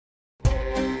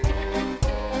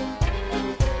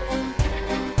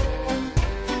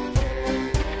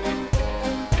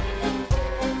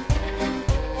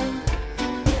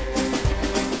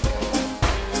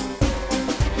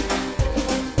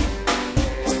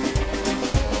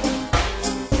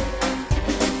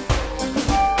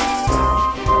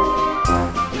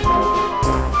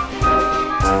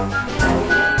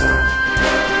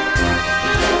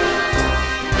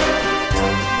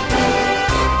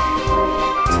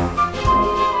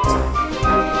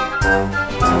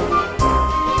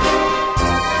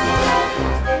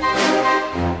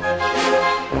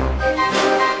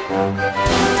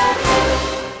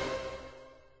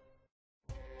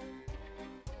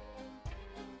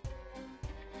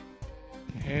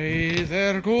Hey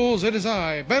there, ghouls. It is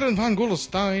I, Baron von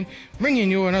Gulestein,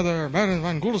 bringing you another Baron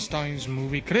von Gulestein's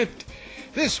Movie Crypt.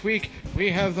 This week, we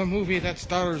have the movie that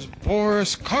stars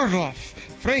Boris Karloff,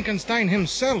 Frankenstein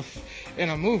himself, in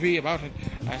a movie about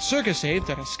a circus ape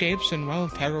that escapes and, well,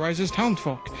 terrorizes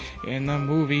townsfolk in the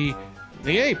movie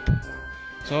The Ape.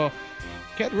 So,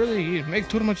 can't really make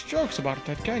too much jokes about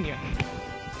that, can you?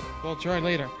 We'll try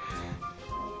later.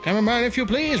 Cameraman, if you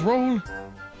please, roll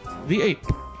The Ape.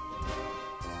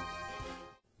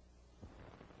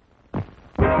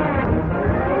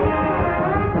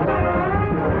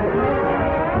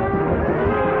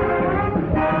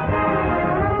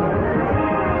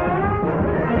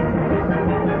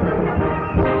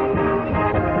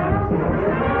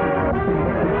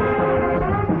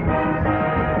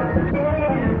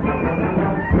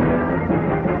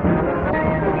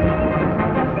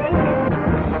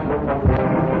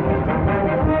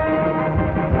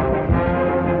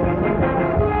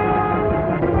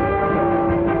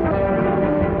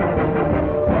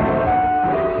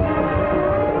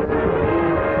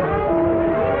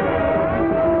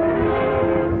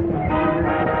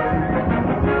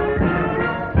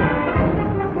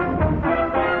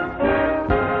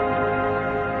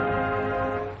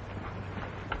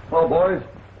 Hello, boys.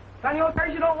 Got any old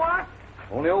tires you don't want?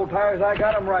 Only old tires I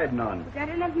got 'em riding on. We got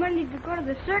enough money to go to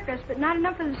the circus, but not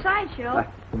enough for the sideshow.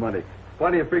 The money.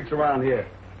 Plenty of freaks around here.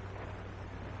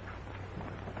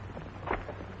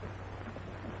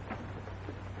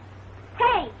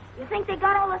 Hey, you think they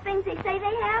got all the things they say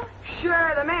they have?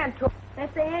 Sure, the man took.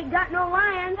 Bet they ain't got no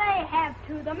lions. They have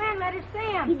to. The man let us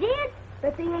see 'em. He did?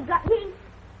 Bet they ain't got me.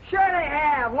 Sure they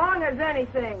have, long as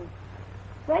anything.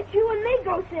 Bet you and me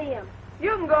go see 'em.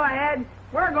 You can go ahead.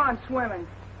 We're going swimming.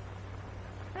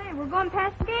 Hey, we're going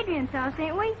past Adrian's house,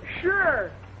 ain't we? Sure.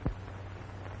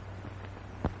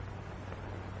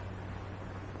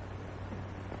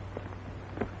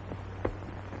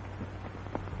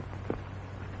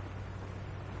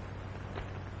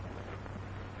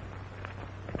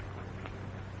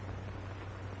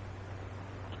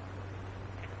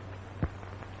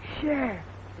 Sure.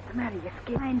 What's the matter? You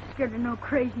scared? I ain't scared of no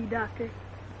crazy doctor.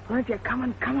 Well, if you're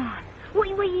coming, come on. Wait,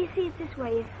 you see it this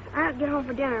way. If I don't get home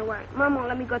for dinner, what? Mom won't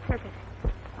let me go to circus.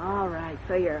 All right,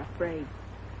 so you're afraid.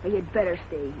 Well, you'd better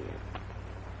stay here.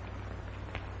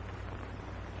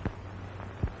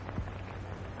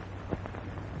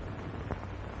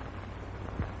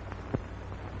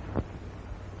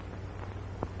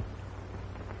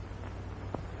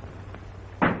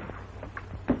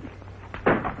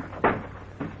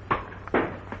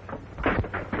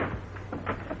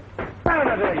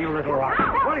 There, you little rock.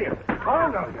 What are you? Oh,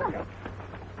 no.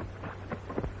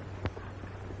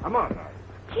 Come on now.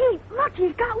 Gee, look,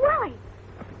 he's got Willie.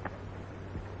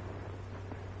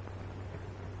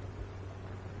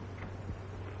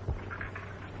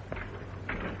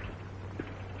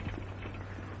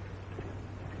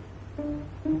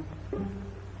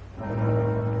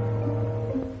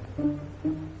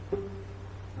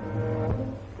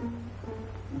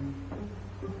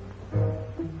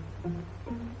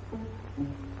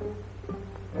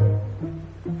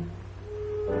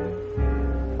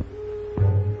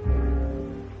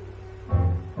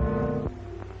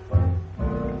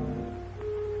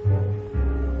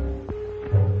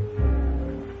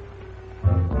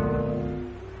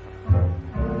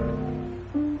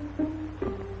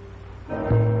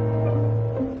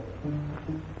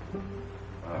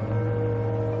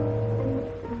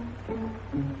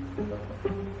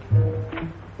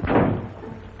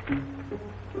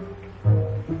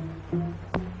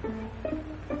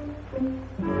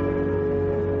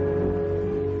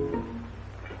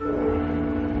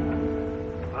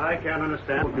 I can't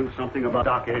understand. We'll do something about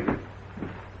Doc Adrian.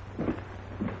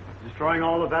 Destroying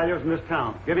all the values in this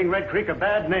town. Giving Red Creek a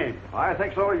bad name. I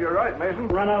think so. You're right, Mason.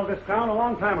 Run out of this town a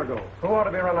long time ago. Who ought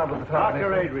to be run out of the town?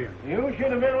 Dr. Adrian. You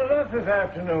should have been with us this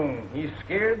afternoon. He's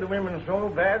scared the women so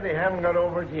bad they haven't got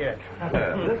over it yet.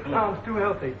 This town's too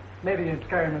healthy. Maybe he's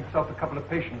carrying himself a couple of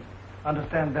patients.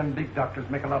 Understand them big doctors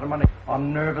make a lot of money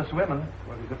on nervous women.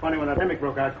 Well, he's a funny when that epidemic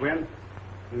broke out, Quinn.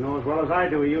 You know as well as I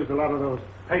do he used a lot of those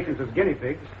patients as guinea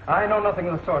pigs. I know nothing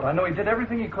of the sort. I know he did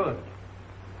everything he could.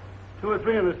 2 or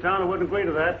 3 in this town who wouldn't agree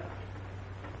to that.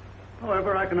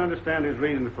 However, I can understand his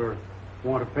reason for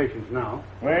want of patients now.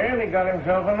 Well, he got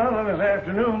himself another this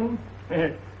afternoon.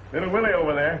 Little Willie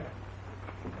over there.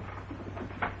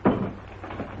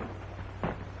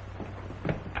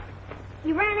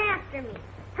 He ran after me,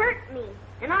 hurt me,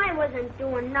 and I wasn't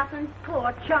doing nothing.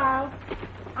 Poor child.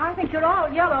 I think you're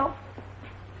all yellow.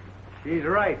 She's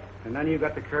right. And none of you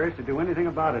got the courage to do anything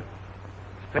about it.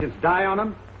 Patients die on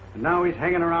them, And now he's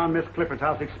hanging around Miss Clifford's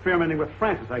house experimenting with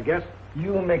Francis, I guess.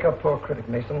 You make a poor critic,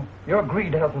 Mason. Your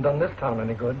greed hasn't done this town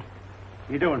any good.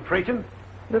 You doing preaching?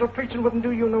 Little preaching wouldn't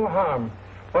do you no harm.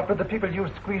 What with the people you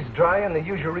squeeze dry and the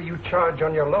usury you charge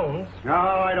on your loans? No,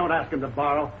 I don't ask him to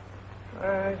borrow.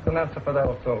 There's an answer for that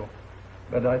also.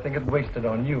 But I think it's wasted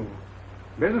on you.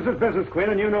 Business is business, Quinn,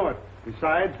 and you know it.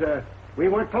 Besides, we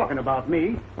weren't talking about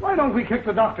me. Why don't we kick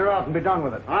the doctor out and be done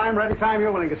with it? I'm ready time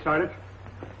you're willing to get started.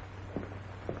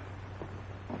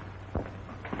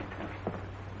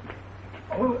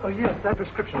 Oh, yes, that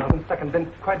prescription on second.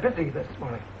 Been quite busy this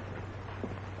morning.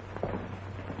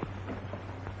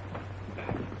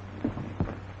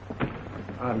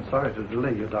 I'm sorry to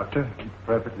delay you, Doctor.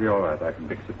 Perfectly all right. I can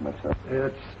fix it myself.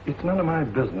 It's none of my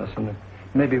business, and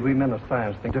maybe we men of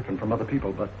science think different from other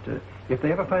people, but if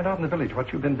they ever find out in the village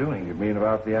what you've been doing... You mean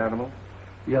about the animals?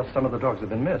 Yes, some of the dogs have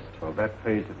been missed. Well, that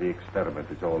phase of the experiment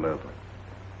is all over.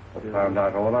 I've found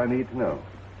out all I need to know.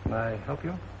 Can I help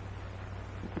you?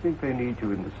 I think they need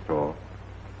you in the store.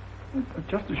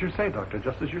 Just as you say, Doctor,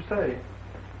 just as you say.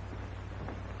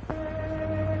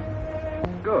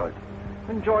 Good.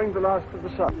 Enjoying the last of the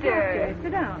sun. Doctor,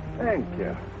 sit down. Thank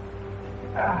you.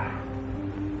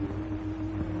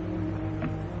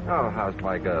 Oh, how's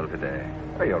my girl today?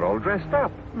 Oh, you're all dressed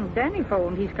up. Danny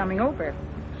phoned. He's coming over.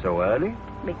 So early?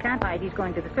 We can't hide. He's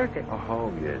going to the circus.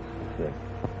 Oh, yes.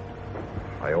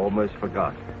 I almost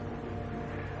forgot.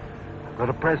 I've got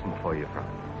a present for you, Frank.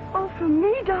 Oh, for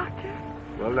me, Doctor?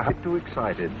 Well, I'm too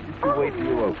excited. Just you wait till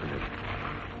you open it.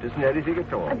 It isn't anything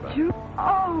at all.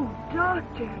 Oh,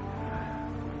 Doctor.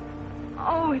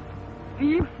 Oh, it's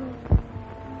beautiful.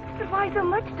 But why so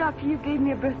much, Doctor? You gave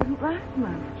me a present last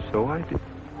month. So I did.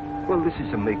 Well, this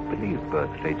is a make-believe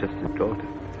birthday, just a daughter.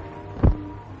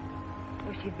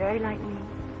 Was she very like me?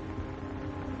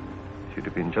 She'd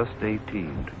have been just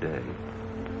 18 today.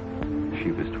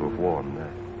 She was to have worn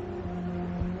that.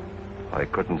 I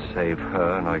couldn't save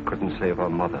her, and I couldn't save her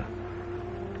mother.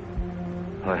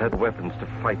 I had weapons to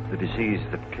fight the disease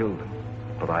that killed them.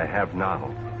 But I have now,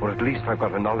 or at least I've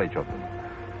got a knowledge of them.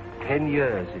 10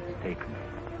 years it's taken me.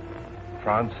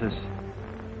 Francis,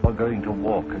 we're going to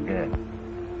walk again.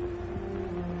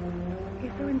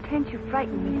 You're so intense you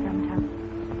frighten me sometimes.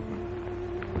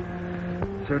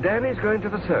 So Danny's going to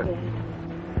the circus.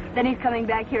 Yes. Then he's coming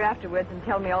back here afterwards and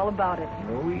tell me all about it.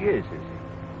 Oh, he is he?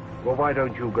 Well, why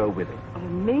don't you go with him? Oh,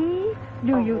 me?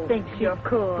 Do you think she You're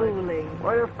could? fooling.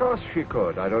 Why, of course she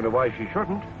could. I don't know why she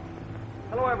shouldn't.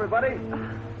 Hello, everybody.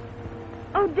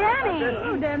 Oh, Danny!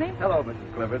 Oh, Danny. Hello,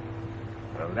 Mrs. Clifford.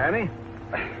 Well, Danny,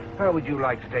 how would you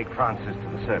like to take Frances to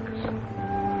the circus?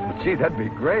 Gee, that'd be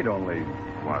great, only...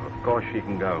 Well, of course she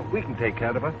can go. We can take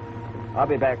care of her. I'll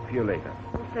be back for you later.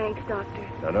 Oh, thanks, Doctor.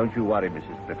 Now, don't you worry,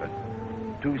 Mrs. Clifford.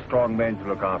 2 strong men to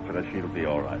look after her. She'll be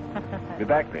all right. Be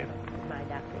back later. Bye,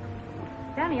 Doctor.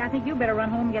 Danny, I think you better run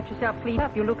home and get yourself cleaned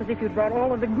up. You look as if you'd brought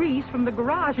all of the grease from the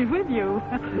garage with you.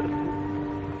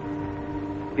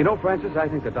 You know, Francis, I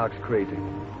think the doc's crazy.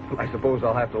 I suppose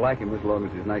I'll have to like him as long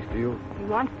as he's nice to you. He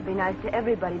wants to be nice to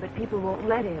everybody, but people won't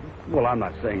let him. Well, I'm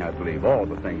not saying I believe all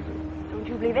the things. Don't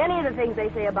you believe any of the things they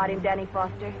say about him, Danny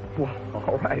Foster? Well,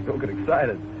 all right, don't get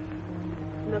excited.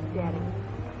 Look, Danny,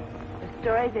 the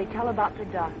stories they tell about the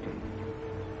doctor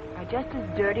are just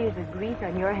as dirty as the grease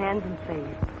on your hands and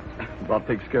face. Bob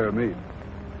takes care of me.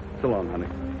 So long, honey.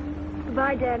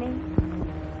 Goodbye, Danny.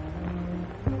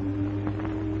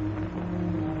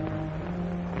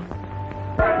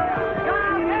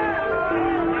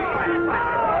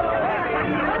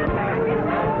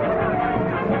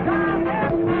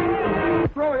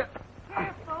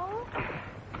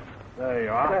 There you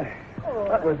are. Oh,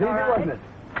 That was easy, wasn't it?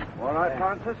 All right,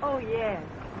 Francis? Oh, yes.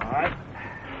 All right.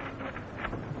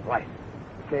 Right.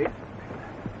 Okay.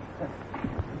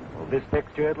 Well, this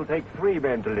next year it'll take 3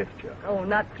 men to lift you. Oh,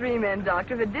 not 3 men,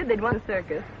 Doctor. If it did, they'd want a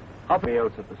circus. I'll be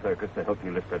else at the circus to help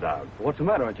you lift her down. What's the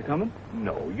matter? Aren't you coming?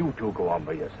 No, you 2 go on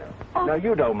by yourself. Oh. Now,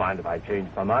 you don't mind if I change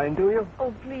my mind, do you?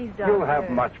 Oh, please, Doctor. You'll have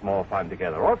much more fun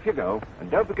together. Off you go. And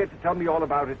don't forget to tell me all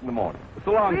about it in the morning.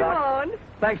 So long, We Doc. won't.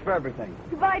 Thanks for everything.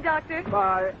 Goodbye, Doctor.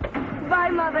 Bye. Bye,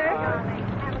 Mother.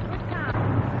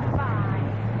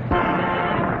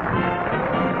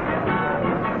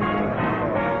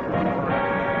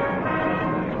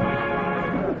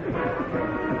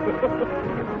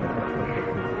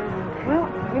 Well,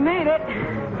 we made it.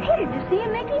 Hey, did you see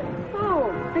him, Mickey?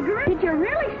 Oh, The gorilla. Did you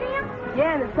really see him?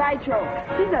 yeah, in the sideshow.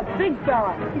 He's a big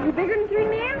fella. Is he bigger than 3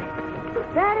 men?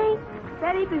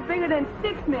 That ape is bigger than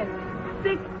 6 men.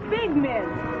 6 big men.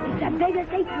 It's the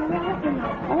biggest ape gorilla in the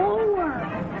whole world.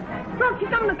 Look,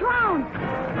 he's on the clown.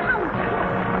 Ouch.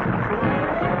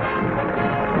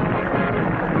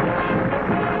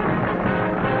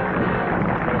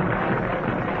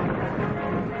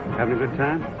 Having a good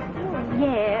time?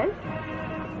 Yes.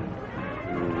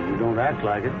 You don't act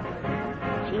like it.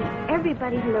 Gee,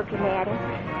 everybody's looking at us.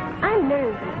 I'm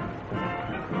nervous.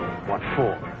 What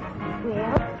for?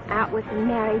 Well, out with a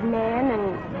married man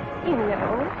and, you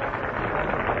know.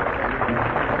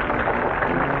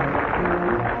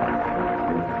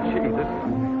 Gee,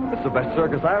 this is the best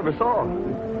circus I ever saw.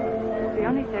 It's the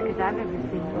only circus I've ever seen.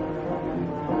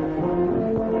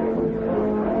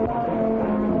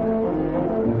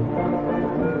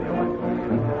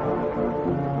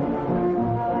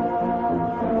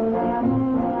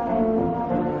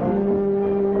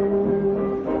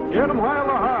 Get them while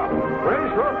they're hot.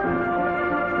 Race up.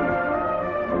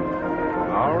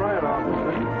 All right,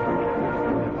 officer.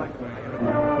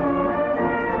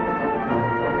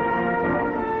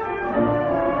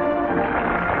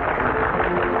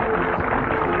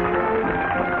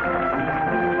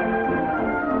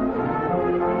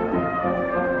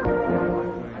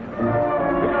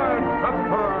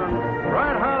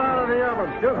 Right hot out of the oven.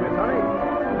 Excuse me, Sonny.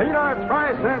 Peanuts,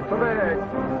 5 cents a bag.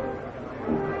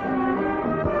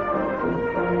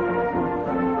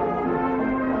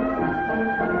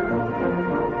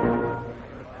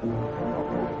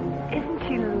 Isn't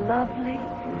she lovely?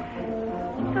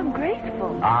 So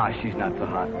graceful. Ah, she's not so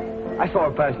hot. I saw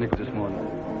her past Nick this morning.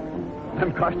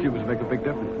 Them costumes make a big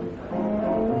difference.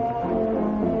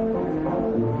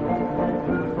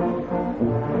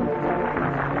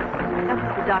 That's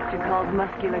what the doctor calls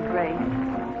muscular grace.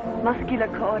 Muscular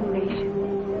coordination.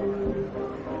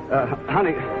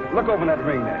 Honey, look over that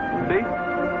ring there. See?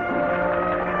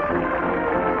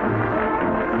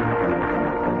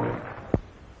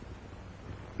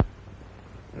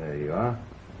 There you are.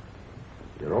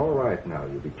 You're all right now.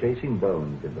 You'll be chasing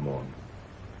bones in the morning.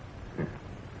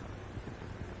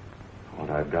 What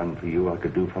I've done for you, I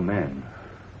could do for men.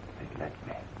 They let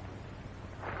me.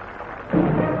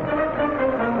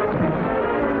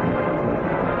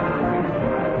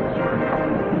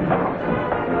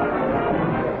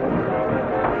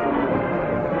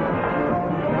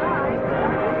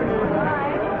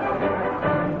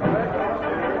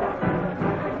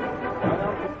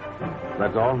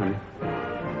 That's all, honey.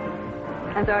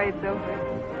 I'm sorry it's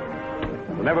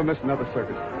over. We'll never miss another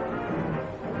circus.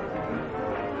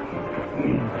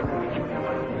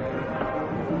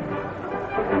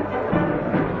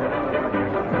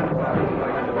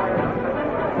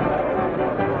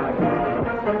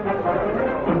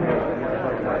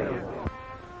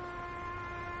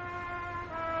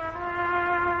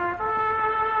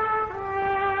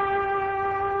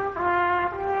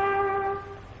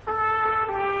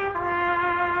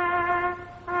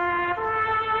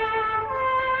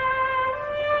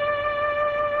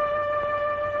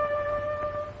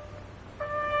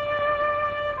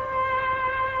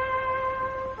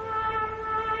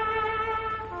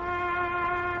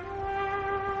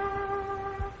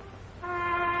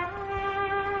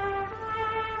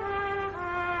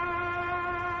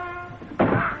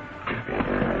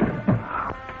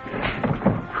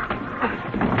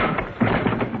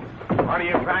 What are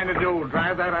you trying to do?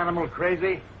 Drive that animal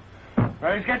crazy?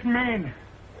 Well, he's getting mean.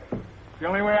 It's the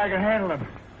only way I can handle him.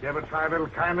 You ever try a little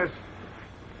kindness?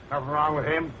 Nothing wrong with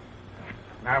him.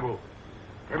 Nabu.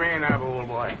 Come here, Nabu, old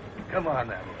boy. Come on,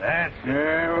 Nabu. That's it.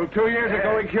 Yeah, well, 2 years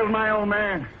ago he killed my old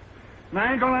man. And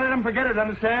I ain't gonna let him forget it,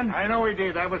 understand? I know he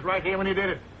did. I was right here when he did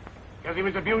it. Because he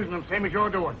was abusing him, same as you're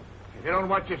doing. If you don't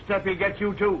watch your step, he'll get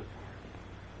you, too.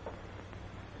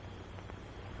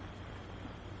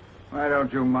 Why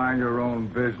don't you mind your own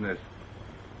business?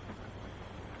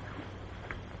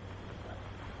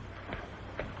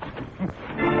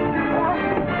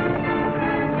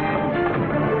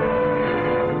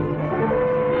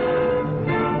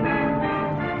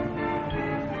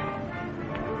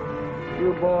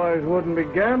 You boys wouldn't be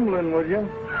gambling, would you?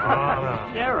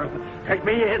 Oh, Sheriff, take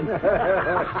me in.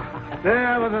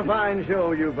 That was a fine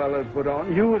show you fellas put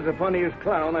on. You was the funniest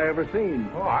clown I ever seen.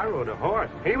 Oh, I rode a horse.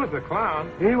 He was the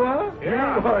clown. He was?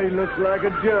 Yeah. Oh, he looks like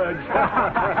a judge.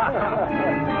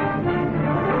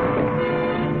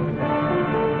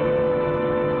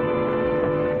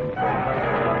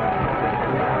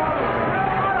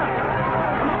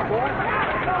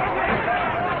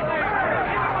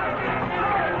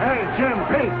 Hey, Jim,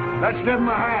 Pete, let's give him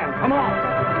a hand. Come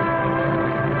on.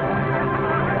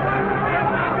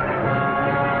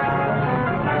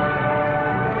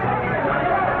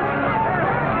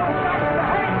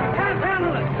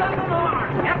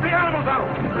 Get the animals out!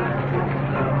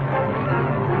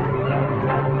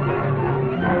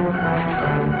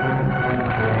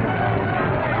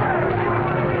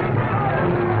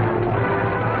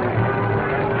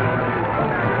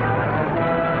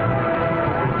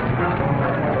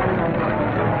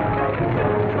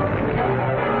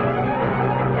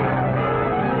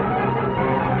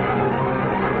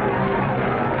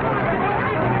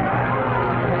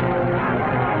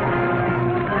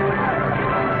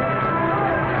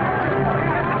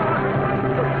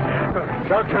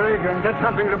 Dr. Adrian, get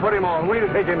something to put him on.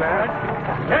 We'll take him there.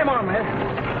 Get him on,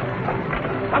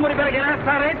 man. Somebody better get after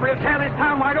that ape or he'll tear this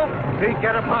town wide open. Pete,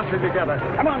 get a posse together.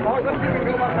 Come on, boys. Let's see if we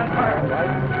can go about that fire.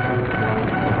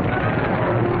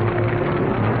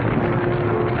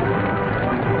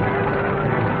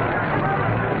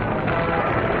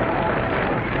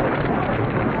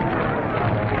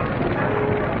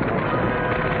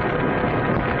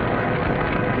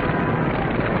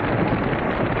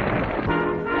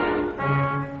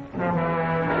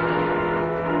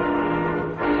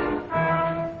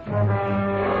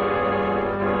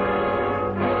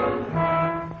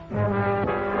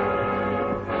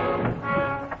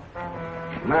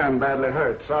 Man badly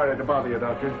hurt. Sorry to bother you,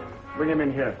 Doctor. Bring him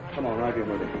in here. Come on, right here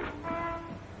with him.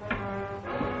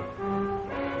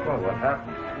 Well, what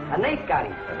happened? An ape got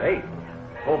him. An ape?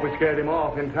 Hope we scared him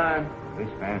off in time. This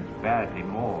man's badly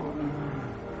mauled.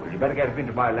 Well, you better get him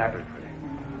into my laboratory.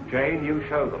 Jane, you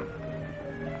show them.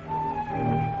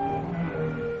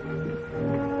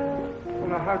 Well,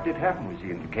 now, how did it happen? Was he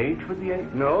in the cage with the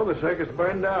ape? No, the circus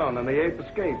burned down and the ape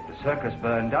escaped. The circus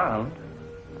burned down?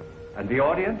 And the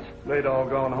audience? They'd all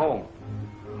gone home.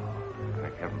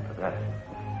 Thank heaven for that.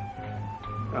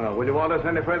 Now, will you want us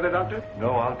any further, Doctor?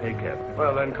 No, I'll take care of it.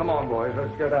 Well, then, come on, boys.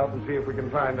 Let's get out and see if we can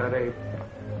find that ape.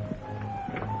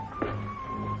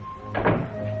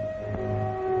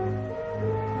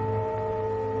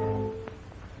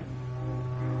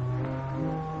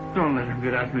 Don't let him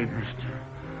get at me, mister.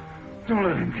 Don't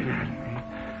let him get at me.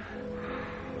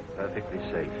 Perfectly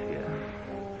safe here.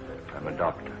 I'm a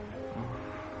doctor.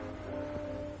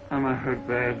 Am I hurt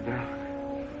bad, Doc?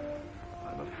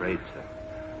 I'm afraid so.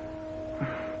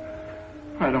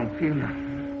 I don't feel it.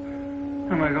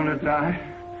 Am I going to die?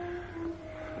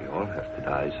 We all have to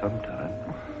die sometime.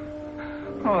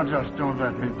 Oh, just don't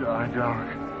let me die, Doc.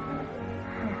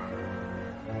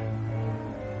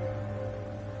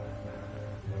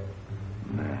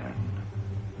 Man.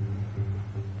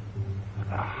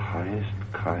 The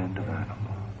highest kind of animal.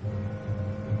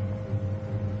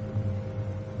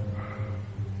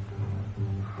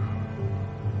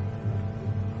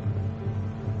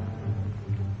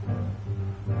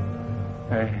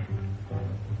 Hey,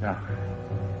 Doc.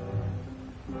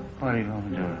 What are you going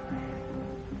to do with me?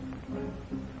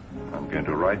 I'm going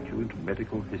to write you into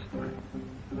medical history.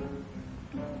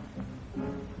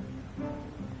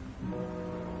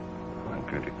 I'm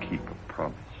going to keep a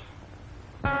promise.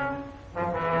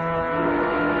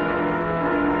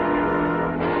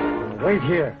 Wait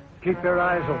here. Keep your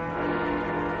eyes open.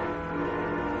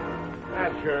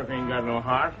 That sheriff ain't got no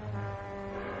heart.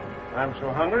 I'm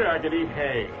so hungry I could eat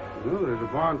hay. Ooh, there's a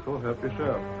barn full. Help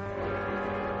yourself.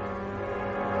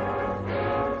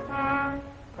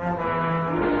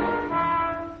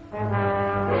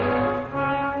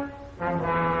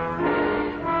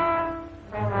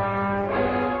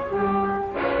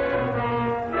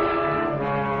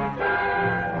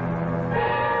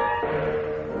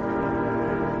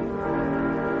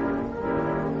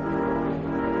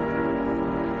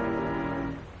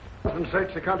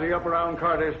 Search the country up around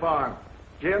Carter's farm.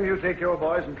 Jim, you take your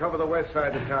boys and cover the west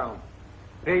side of town.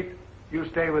 Pete, you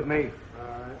stay with me. All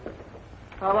right.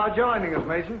 How about joining us,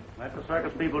 Mason? Let the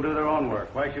circus people do their own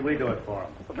work. Why should we do it for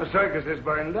them? But the circus is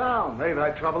burned down. They've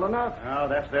had trouble enough. Oh,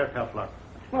 that's their tough luck.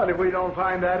 Well, if we don't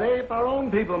find that ape, our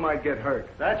own people might get hurt.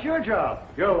 That's your job.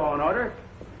 Your law and order.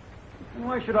 And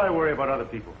why should I worry about other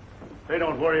people? They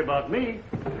don't worry about me.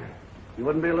 You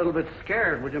wouldn't be a little bit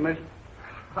scared, would you, Mason?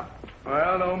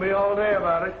 Well, don't be all day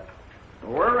about it.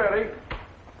 We're ready.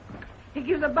 It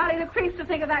gives a body the creeps to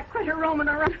think of that critter roaming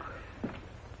around.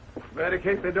 Better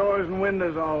keep the doors and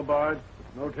windows all barred.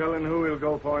 No telling who he'll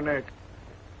go for next.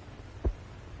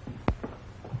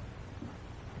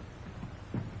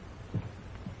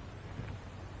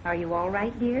 Are you all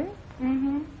right, dear?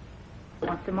 Mm-hmm.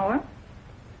 Want some more?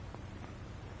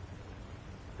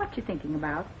 What you thinking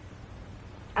about?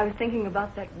 I was thinking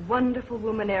about that wonderful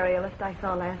woman aerialist I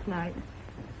saw last night.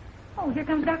 Oh, here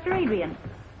comes Dr. Adrian.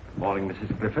 Morning,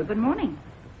 Mrs. Griffith. Good morning.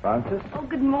 Francis? Oh,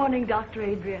 good morning, Dr.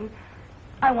 Adrian.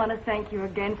 I want to thank you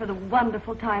again for the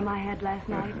wonderful time I had last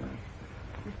night.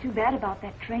 It was too bad about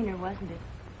that trainer, wasn't it?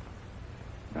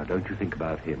 Now, don't you think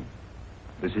about him.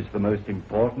 This is the most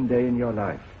important day in your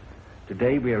life.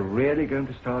 Today, we are really going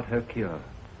to start her cure.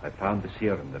 I found the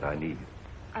serum that I need.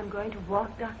 I'm going to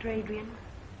walk, Dr. Adrian.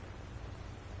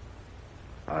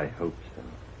 I hope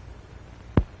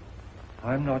so.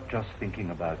 I'm not just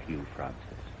thinking about you, Francis,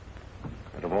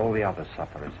 but of all the other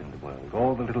sufferers in the world,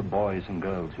 all the little boys and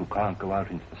girls who can't go out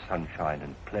into the sunshine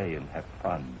and play and have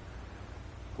fun,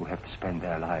 who have to spend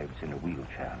their lives in a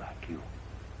wheelchair like you.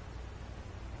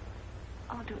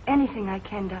 I'll do anything I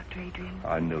can, Dr. Adrian.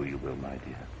 I know you will, my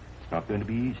dear. It's not going to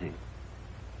be easy.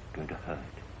 It's going to hurt.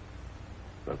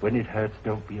 But when it hurts,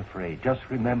 don't be afraid. Just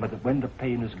remember that when the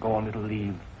pain is gone, it'll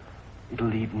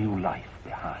leave new life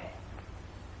behind.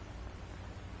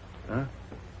 Huh?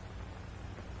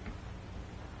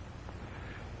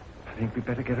 I think we'd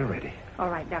better get her ready. All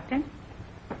right, Doctor.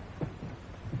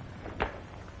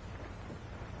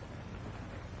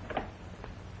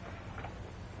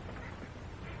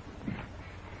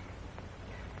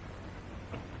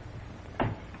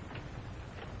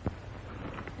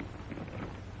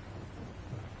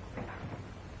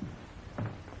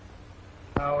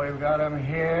 Now we've got him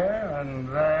here and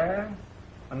there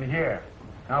and here.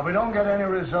 Now, if we don't get any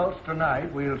results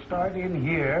tonight, we'll start in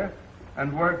here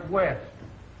and work west.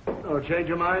 Oh, change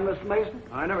your mind, Mr. Mason?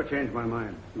 I never change my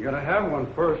mind. You gotta have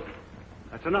one first.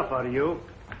 That's enough out of you.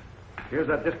 Here's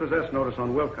that dispossessed notice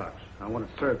on Wilcox. I want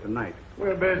it served tonight.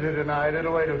 We're busy tonight.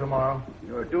 It'll wait till tomorrow.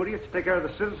 Your duty is to take care of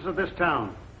the citizens of this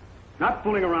town, not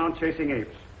fooling around chasing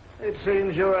apes. It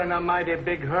seems you're in a mighty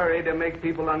big hurry to make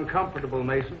people uncomfortable,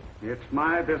 Mason. It's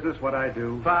my business what I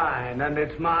do. Fine, and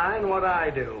it's mine what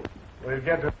I do. We'll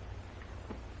get to...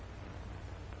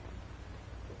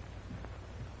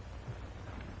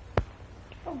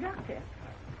 Oh, Doctor.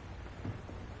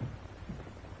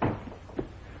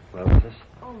 Well, sis?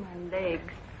 Oh, my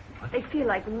legs. They feel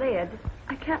like lead.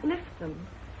 I can't lift them.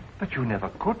 But you never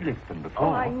could lift them before.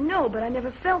 Oh, I know, but I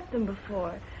never felt them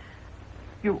before.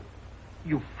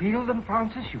 You feel them,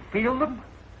 Francis? You feel them?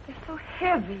 They're so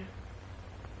heavy.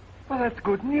 Well, that's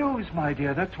good news, my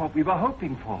dear. That's what we were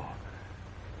hoping for.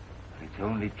 But it's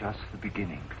only just the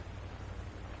beginning.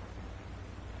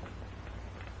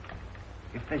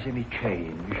 If there's any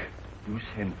change, you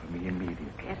send for me immediately.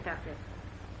 Yes, Doctor.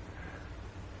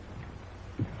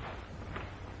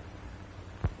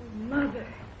 Oh, Mother.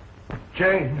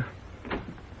 Jane.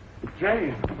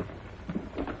 Jane.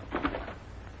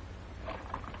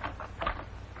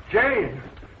 Jane!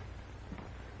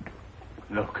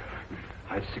 Look,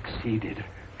 I've succeeded.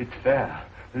 It's there.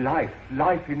 Life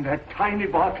in that tiny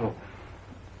bottle.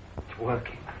 It's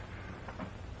working.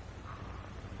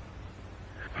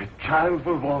 The child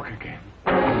will walk again.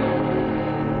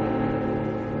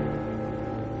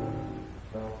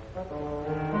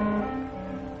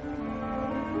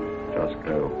 Just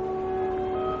go.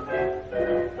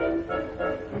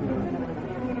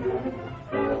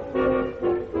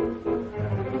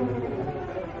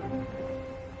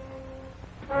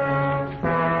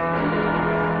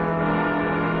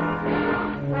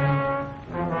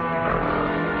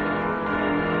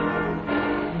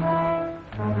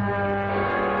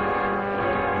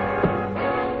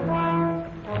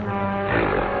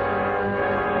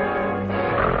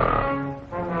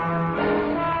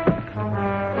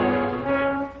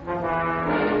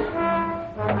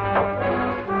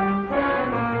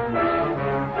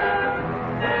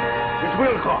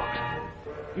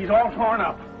 He's all torn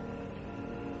up.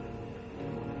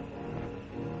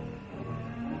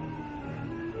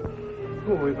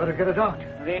 Oh, we better get a doctor.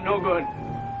 It ain't no good.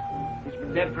 He's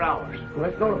been dead for hours.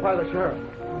 Let's notify the sheriff.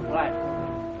 Right.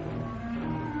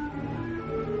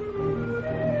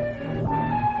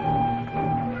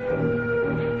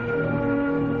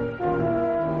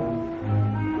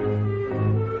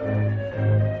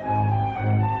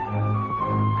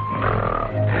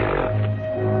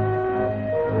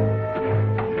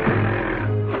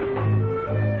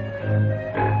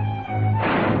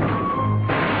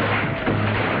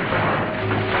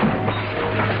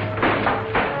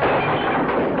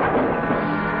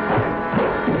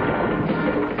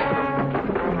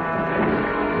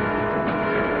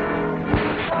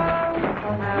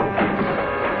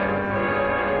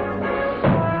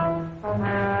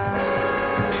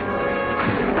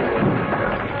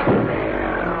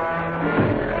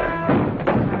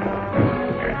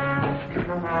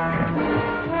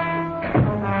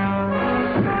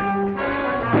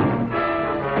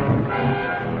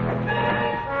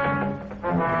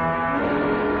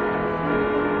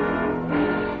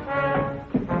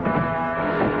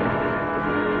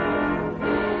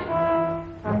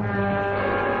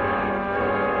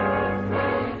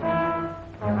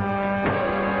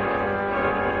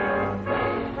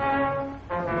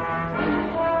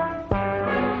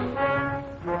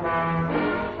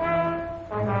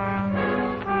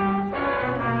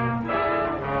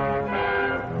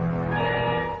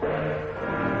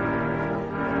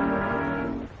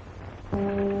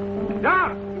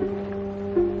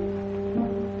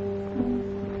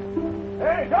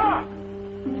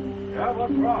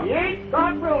 What's wrong? He ain't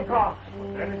Doc Wilcox.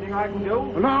 Anything I can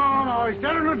do? No, he's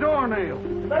dead in the doornail.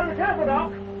 You better be careful,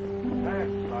 Doc.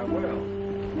 Thanks, I will.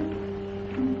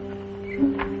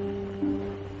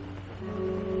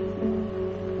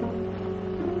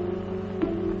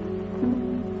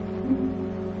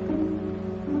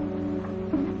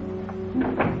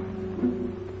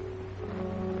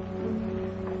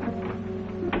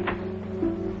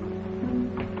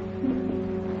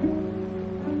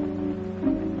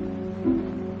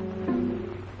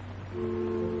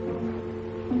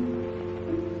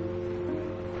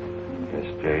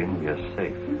 Jane, we are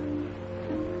safe.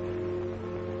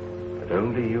 But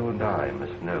only you and I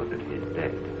must know that he's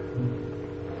dead.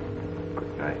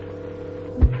 Good night.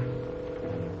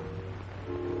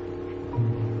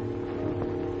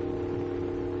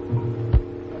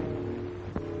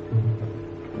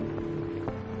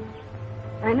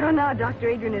 I know now Dr.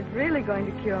 Adrian is really going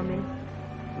to cure me.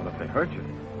 Well, if they hurt you,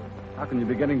 how can you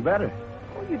be getting better?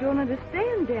 Oh, you don't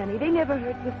understand, Danny. They never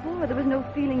hurt before. There was no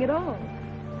feeling at all.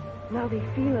 Now they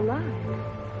feel alive.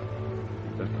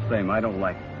 Just the same, I don't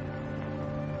like it.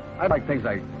 I like things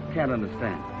I can't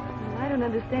understand. Well, I don't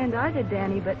understand either,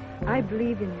 Danny, but I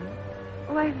believe in you.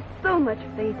 Oh, I have so much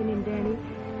faith in him, Danny.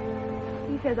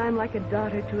 He says I'm like a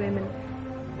daughter to him, and,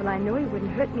 well, I know he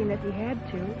wouldn't hurt me unless he had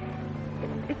to.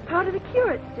 It's part of the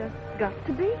cure. It's just got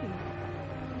to be.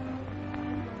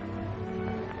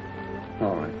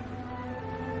 All right.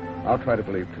 I'll try to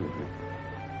believe, too.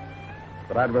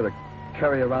 But I'd rather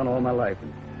carry around all my life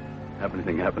and have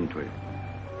anything happen to you.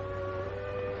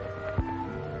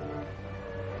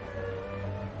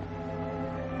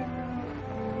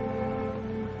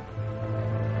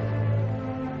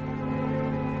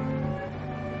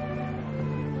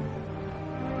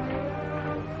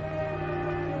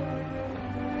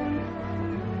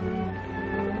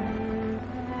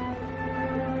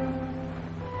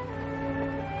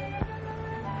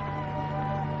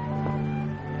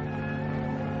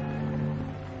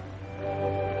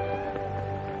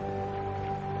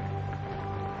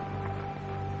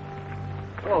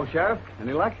 Hello, Sheriff.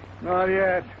 Any luck? Not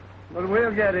yet, but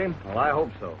we'll get him. Well, I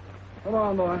hope so. Come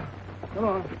on, boy. Come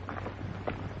on.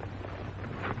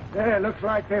 There, looks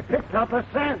like they picked up a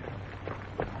scent.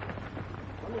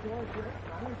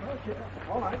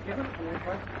 All right, give it to me,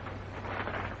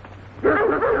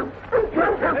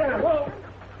 There, whoa.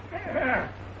 There.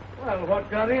 Well,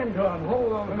 what got into him?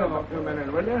 Hold on a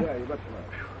minute, will you? Yeah, you betcha.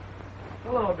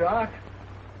 Hello, Doc.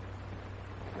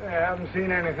 You haven't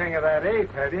seen anything of that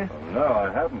ape, have you? Oh, no,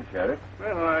 I haven't, Sheriff.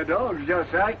 Well, my dogs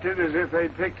just acted as if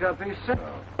they'd picked up his scent.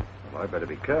 Oh. Well, I better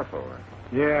be careful.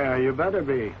 Yeah, you better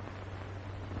be.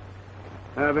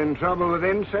 Having trouble with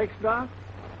insects, Doc?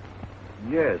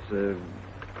 Yes,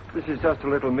 this is just a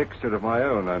little mixture of my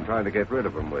own I'm trying to get rid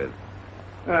of them with.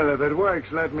 Well, if it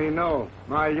works, let me know.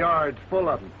 My yard's full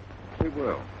of them. It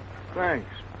will. Thanks.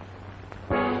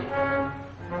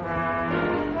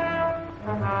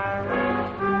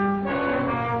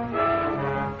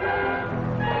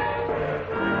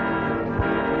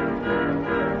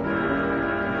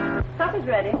 Supper's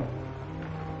ready.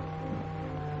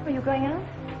 Are you going out?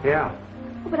 Yeah.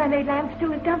 Oh, but I made lamb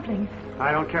stew and dumplings.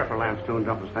 I don't care for lamb stew and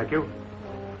dumplings, thank you.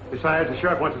 Besides, the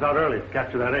sheriff wants us out early to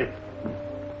capture that ape.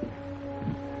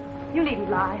 You needn't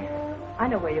lie. I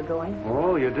know where you're going.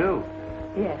 Oh, you do?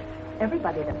 Yes,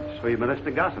 everybody does. So you've been listening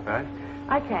to gossip, eh?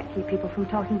 I can't keep people from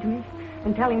talking to me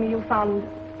and telling me you found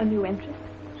a new interest.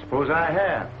 Suppose I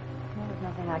have. Well, there's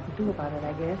nothing I can do about it,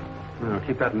 I guess. Well,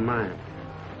 keep that in mind.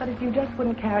 But if you just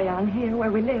wouldn't carry on here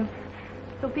where we live,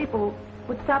 so people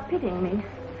would stop pitying me.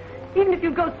 Even if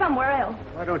you go somewhere else.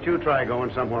 Why don't you try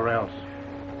going somewhere else?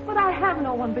 But I have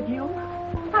no one but you.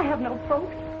 I have no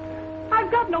folks.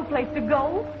 I've got no place to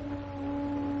go.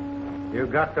 You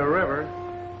got the river.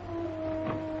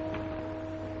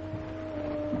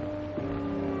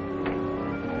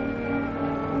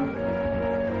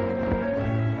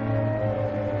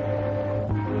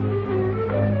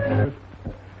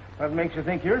 What makes you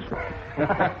think you're strong?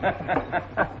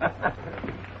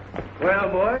 Well,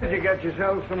 boys, you get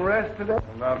yourselves some rest today?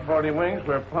 About 40 wings,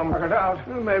 we're plumb worked out.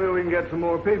 Well, maybe we can get some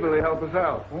more people to help us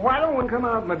out. Why don't we come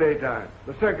out in the daytime?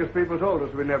 The circus people told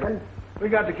us we never. We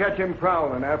got to catch him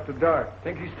prowling after dark.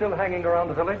 Think he's still hanging around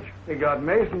the village? He got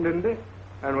Mason, didn't he?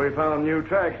 And we found new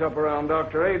tracks up around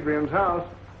Dr. Adrian's house.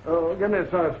 Oh, give me a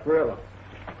sarsaparilla.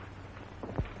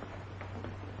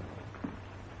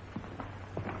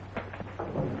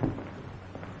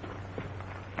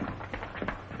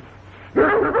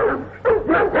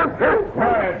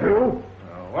 Quiet, you.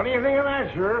 What do you think of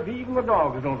that, Sheriff? Even the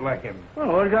dogs don't like him.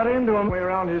 Well, what got into him way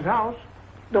around his house?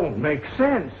 Don't make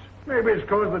sense. Maybe it's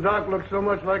because the doc looks so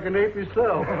much like an ape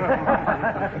himself.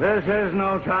 This is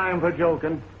no time for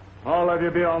joking. All of you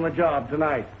be on the job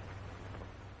tonight.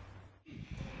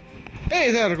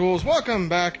 Hey there, ghouls. Welcome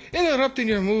back. Interrupting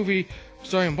your movie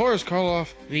starring Boris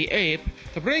Karloff, the ape,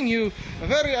 to bring you a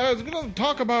very... I was going to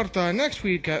talk about next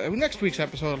week's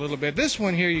episode a little bit. This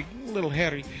one here, you little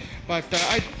hairy. But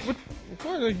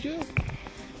what are you...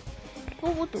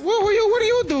 What are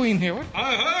you doing here? What?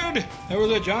 I heard there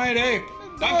was a giant ape.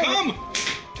 Now come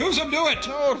to subdue it.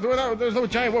 No, there's no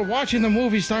giant. We're watching the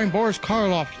movie starring Boris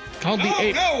Karloff called The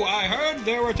Ape. No, I heard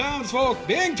there were townsfolk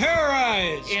being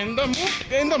terrorized. In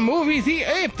the movie The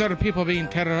Ape, there are people being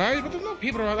terrorized, but there's no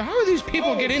people around. How do these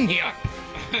people get in here?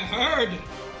 I heard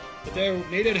that they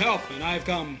needed help, and I've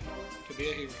come to be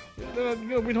a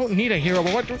hero. We don't need a hero,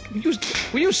 but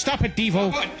will you stop it,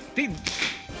 Devo? What?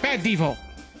 Bad Devo.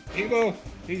 Devo?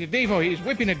 Devo, he's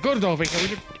whipping a good over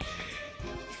here.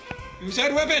 You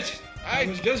said whip it. I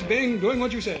was just doing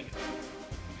what you said.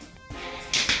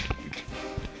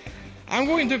 I'm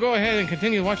going to go ahead and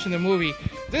continue watching the movie.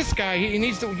 This guy, you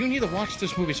need to watch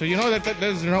this movie so you know that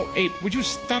there's no ape. Would you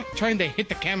stop trying to hit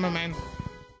the cameraman?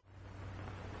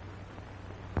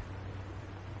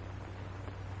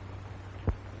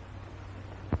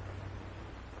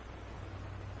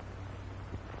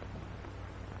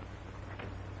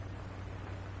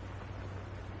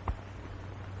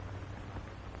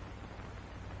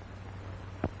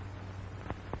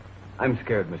 I'm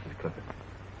scared, Mrs. Clifford.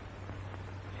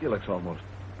 She looks almost...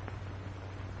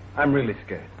 I'm really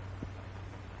scared.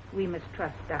 We must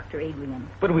trust Dr. Adrian.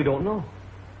 But we don't know.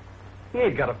 He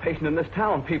ain't got a patient in this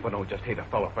town. People don't just hate a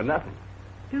fellow for nothing.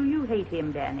 Do you hate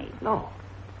him, Danny? No.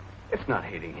 It's not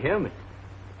hating him.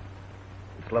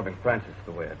 It's loving Frances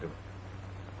the way I do.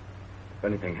 If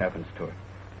anything happens to her,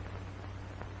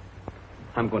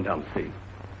 I'm going down to see him.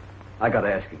 I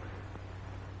gotta ask him.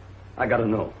 I gotta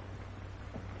know.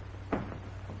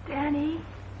 Danny?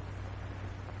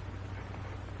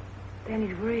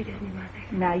 Danny's worried, isn't he, Mother?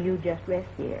 Now you just rest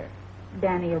here.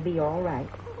 Danny will be all right.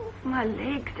 Oh, my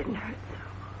legs didn't hurt so.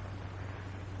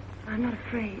 I'm not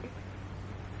afraid.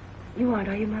 You aren't,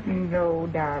 are you, Mother? No,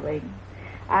 darling.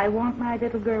 I want my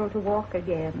little girl to walk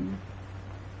again.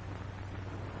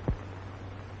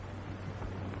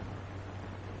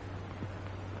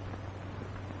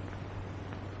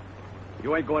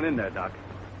 You ain't going in there, Doc.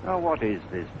 Now, what is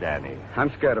this, Danny?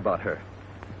 I'm scared about her.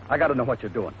 I gotta know what you're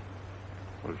doing.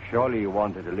 Well, surely you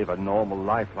want her to live a normal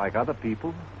life like other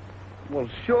people. Well,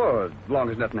 sure, as long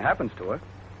as nothing happens to her.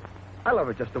 I love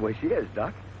her just the way she is,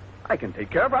 Doc. I can take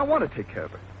care of her. I want to take care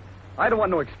of her. I don't want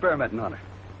no experimenting on her.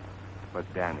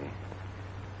 But, Danny,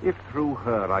 if through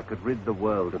her I could rid the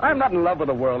world of... I'm not in love with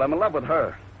the world. I'm in love with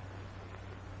her.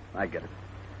 I get it.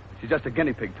 She's just a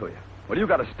guinea pig to you. Well, you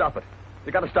gotta stop it.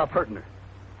 You gotta stop hurting her.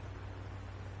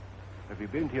 Have you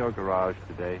been to your garage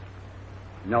today?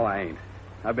 No, I ain't.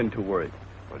 I've been too worried.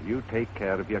 Well, you take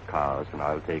care of your cars, and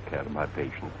I'll take care of my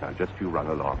patients. Now, just you run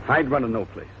along. I ain't running no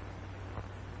place.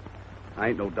 I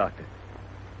ain't no doctor.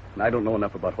 And I don't know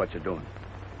enough about what you're doing.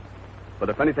 But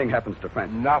if anything happens to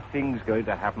Frances... Nothing's going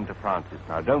to happen to Frances.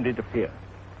 Now, don't interfere.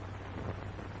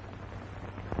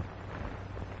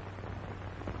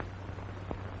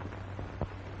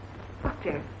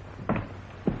 Doctor.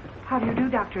 How do you do,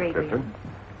 Dr. Adrian?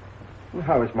 Clifford,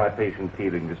 how is my patient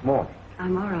feeling this morning?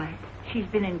 I'm all right. She's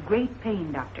been in great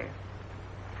pain, Doctor.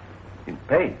 In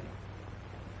pain?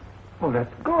 Well,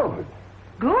 that's good.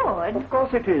 Good? Of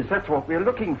course it is. That's what we're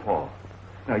looking for.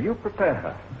 Now, you prepare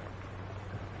her.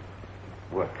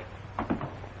 Work.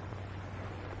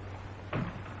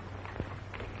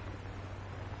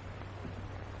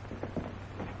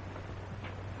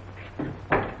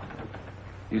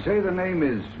 You say the name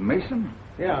is Mason?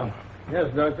 Yeah.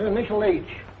 Yes, Doctor. Initial H.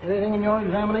 Anything in your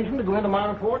examination to go into my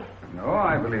report? No,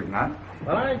 I believe not.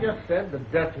 Well, I just said the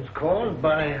death was caused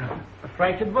by a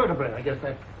fractured vertebrae. I guess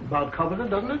that about covers it,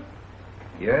 doesn't it?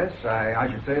 Yes,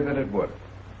 I should say that it would.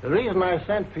 The reason I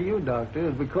sent for you, Doctor,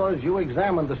 is because you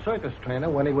examined the circus trainer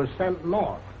when he was sent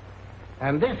north.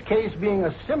 And this case being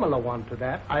a similar one to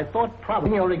that, I thought probably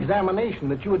in your examination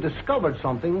that you had discovered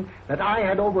something that I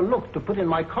had overlooked to put in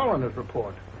my coroner's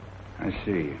report. I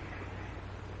see.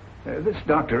 This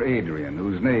Dr. Adrian,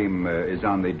 whose name is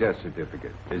on the death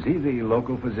certificate, is he the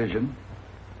local physician?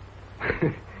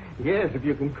 Yes, if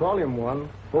you can call him one.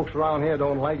 Folks around here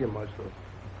don't like him much, though.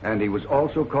 And he was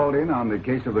also called in on the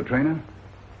case of the trainer?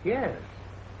 Yes.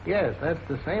 Yes, that's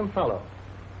the same fellow.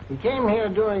 He came here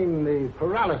during the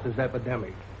paralysis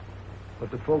epidemic. But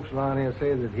the folks around here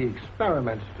say that he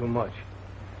experiments too much.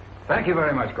 Thank you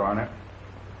very much, Coroner.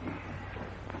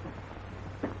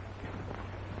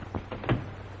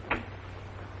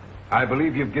 I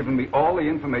believe you've given me all the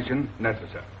information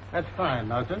necessary. That's fine,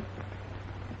 Doctor.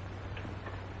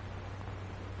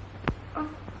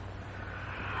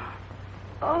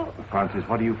 Oh, Francis,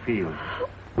 what do you feel?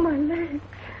 my legs.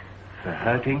 They're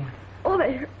hurting? Oh,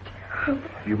 they hurt terribly.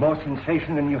 Have you more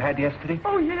sensation than you had yesterday?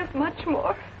 Oh, yes, much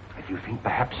more. Do you think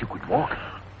perhaps you could walk?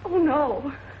 Oh,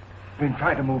 no. Then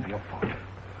try to move your foot.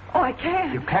 Oh, I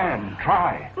can't. You can.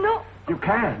 Try. No. You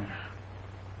can.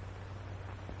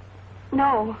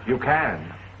 No. You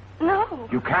can. No.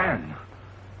 You can.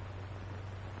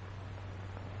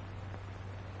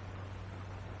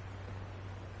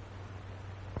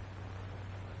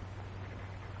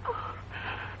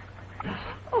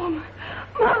 Oh,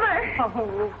 Mother.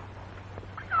 Oh.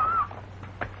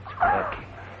 Working.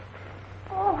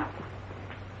 Oh.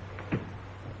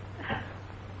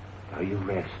 Now you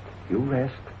rest. You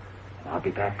rest. I'll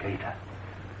be back later.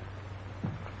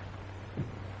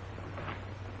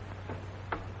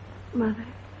 Mother.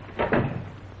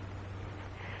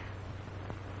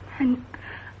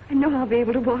 I know I'll be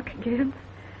able to walk again.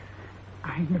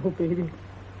 I know, baby.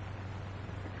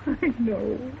 I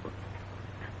know.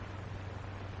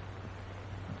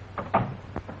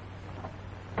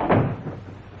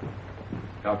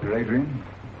 Dr. Adrian?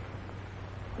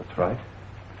 That's right.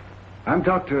 I'm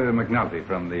Dr. McNulty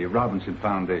from the Robinson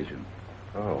Foundation.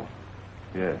 Oh,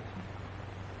 yes.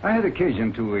 I had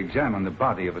occasion to examine the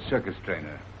body of a circus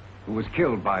trainer who was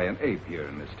killed by an ape here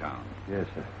in this town. Yes,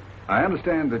 sir. I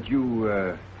understand that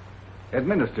you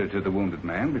administered to the wounded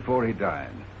man before he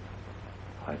died.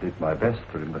 I did my best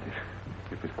for him, but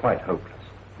it was quite hopeless.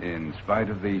 In spite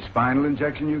of the spinal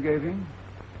injection you gave him?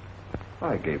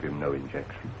 I gave him no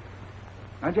injection.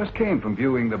 I just came from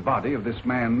viewing the body of this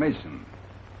man, Mason,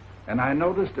 and I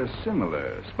noticed a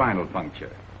similar spinal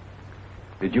puncture.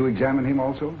 Did you examine him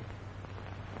also?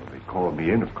 Well, they called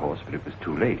me in, of course, but it was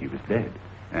too late. He was dead.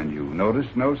 And you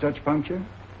noticed no such puncture?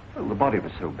 Well, the body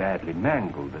was so badly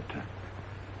mangled that...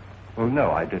 Well,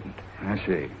 no, I didn't. I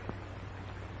see.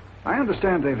 I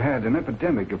understand they've had an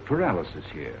epidemic of paralysis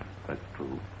here. That's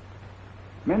true.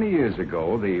 Many years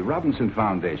ago, the Robinson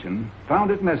Foundation found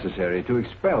it necessary to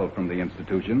expel from the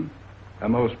institution a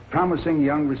most promising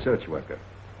young research worker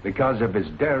because of his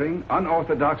daring,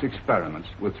 unorthodox experiments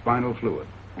with spinal fluid.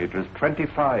 It was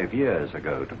 25 years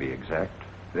ago, to be exact.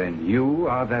 Then you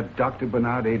are that Dr.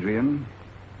 Bernard Adrian,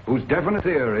 whose definite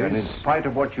theories... And in spite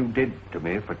of what you did to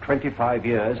me, for 25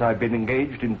 years, I've been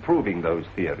engaged in proving those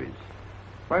theories.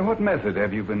 By what method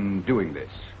have you been doing this?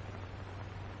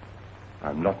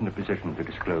 I'm not in a position to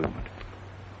disclose it.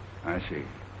 I see.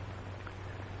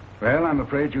 Well, I'm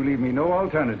afraid you leave me no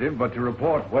alternative but to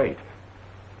report... Wait.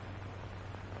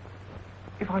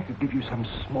 If I could give you some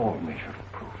small measure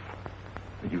of proof,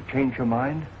 would you change your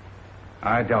mind?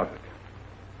 I doubt it.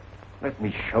 Let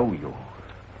me show you.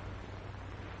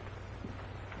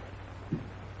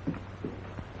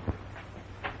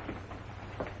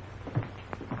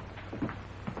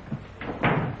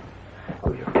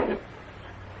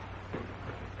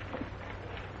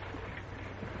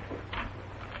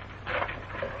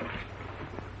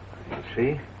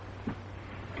 See?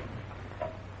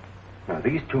 Now,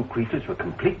 these two creatures were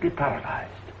completely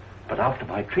paralyzed. But after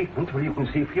my treatment, well, you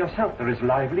can see for yourself, they're as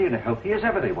lively and healthy as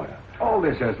ever they were. All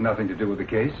this has nothing to do with the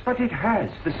case. But it has.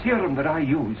 The serum that I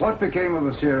used... What became of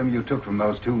the serum you took from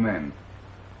those two men?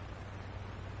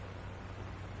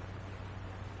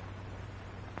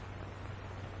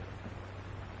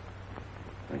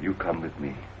 Now, you come with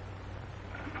me.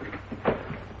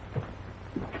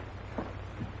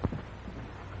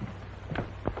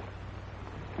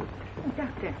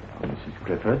 Doctor. Mrs.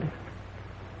 Clifford.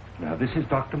 Now, this is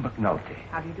Dr. McNulty.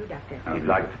 How do you do, Doctor? He'd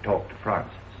like to talk to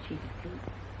Frances. She's asleep.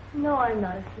 No, I'm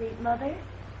not asleep, Mother.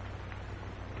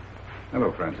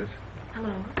 Hello, Frances.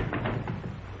 Hello.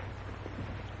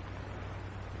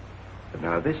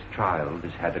 Now, this child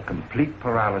has had a complete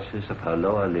paralysis of her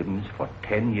lower limbs for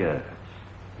 10 years.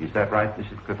 Is that right,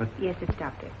 Mrs. Clifford? Yes, it's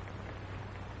Doctor.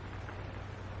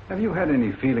 Have you had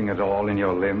any feeling at all in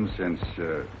your limbs since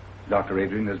Dr.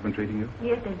 Adrian has been treating you?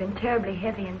 Yes, they've been terribly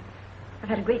heavy, and I've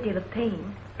had a great deal of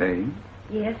pain. Pain?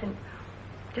 Yes, and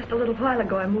just a little while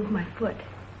ago I moved my foot.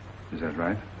 Is that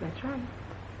right? That's right.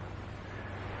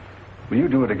 Will you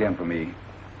do it again for me?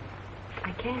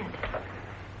 I can't.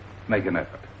 Make an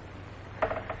effort.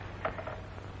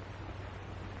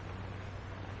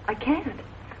 I can't.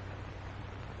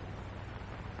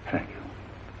 Thank you.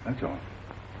 That's all.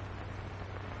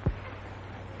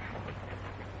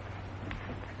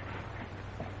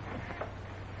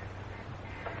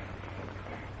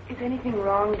 Is anything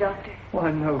wrong, Doctor?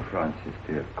 Why, no, Frances,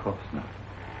 dear. Of course not.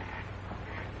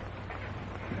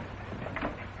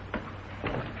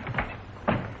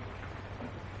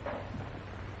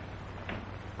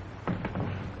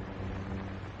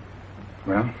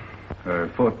 Well,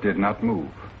 her foot did not move.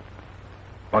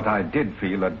 But I did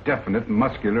feel a definite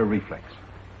muscular reflex.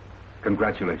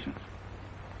 Congratulations.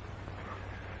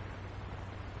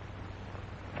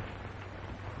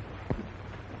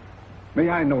 May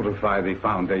I notify the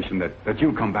Foundation that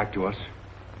you'll come back to us?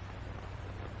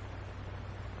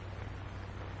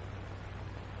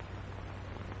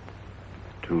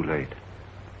 Too late.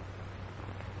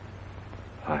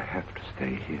 I have to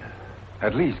stay here.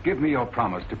 At least give me your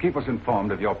promise to keep us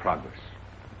informed of your progress.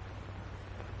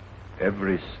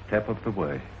 Every step of the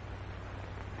way.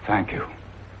 Thank you.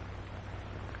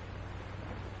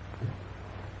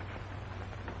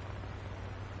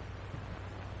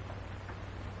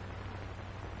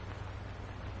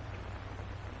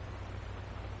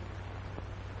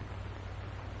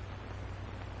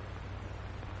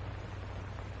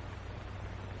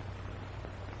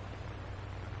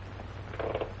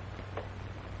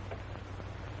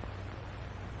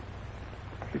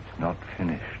 It's not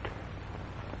finished.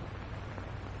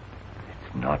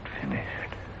 It's not finished.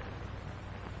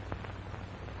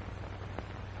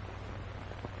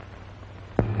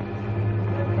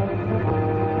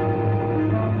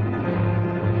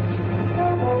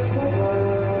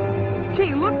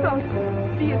 Gee, look, those.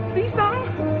 Do you see something?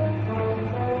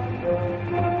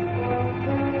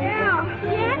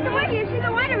 Yeah, the way you see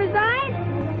the white of his eyes.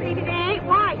 Maybe they ain't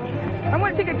white. I'm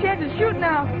going to take a chance and shoot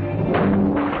now.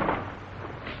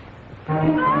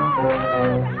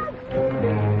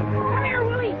 Come here,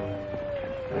 Willie.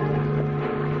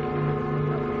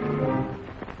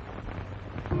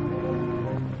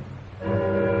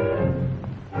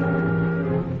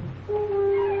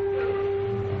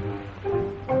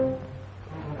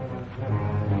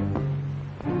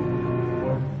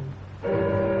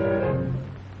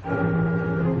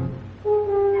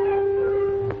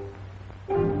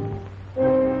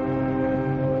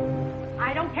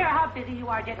 I don't care how busy you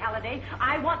are, Jet Halliday.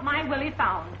 I want my Willie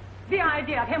found. The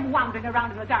idea of him wandering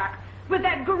around in the dark with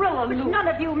that gorilla loop. None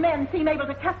of you men seem able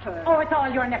to capture. Oh, it's all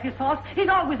your nephew's fault. He's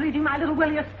always leading my little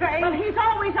Willie astray. But he's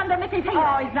always under Mickey's heel.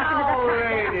 Oh, he's not Now, going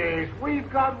to ladies, we've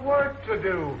got work to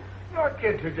do. Your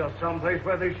kids are just someplace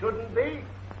where they shouldn't be.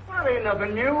 That ain't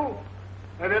nothing new.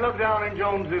 And they look down in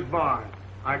Jones's barn.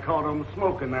 I caught them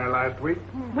smoking there last week.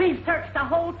 We've searched the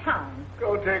whole town.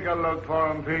 Go take a look for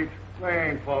them, Pete.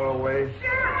 They ain't far away.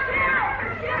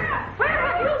 Sheriff! Where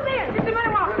have you been? Just a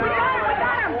minute, Mom. We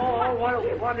got him. Oh,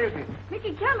 what is it?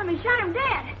 Mickey killed him and shot him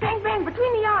dead. Bang, bang,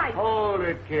 between the eyes. Hold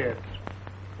it, kids.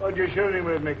 What'd you shoot him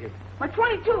with, Mickey? My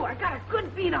 22. I got a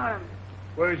good beat on him.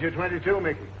 Where's your 22,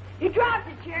 Mickey? He dropped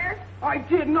it, Sheriff. I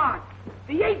did not.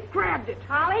 The ape grabbed it.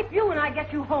 I'll ape you when I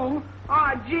get you home.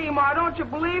 Ah, gee, Ma, don't you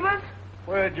believe us?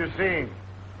 Where'd you see him?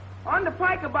 On the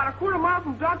pike about a quarter mile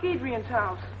from Doc Adrian's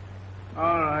house.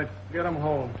 All right, get him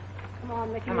home. Come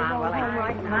on, Mickey. Come on, Willie.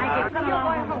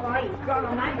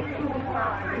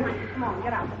 Come on,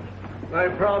 get out. They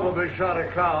probably shot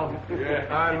a cow. Yeah.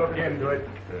 I look into it.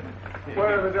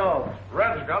 Where are the dogs?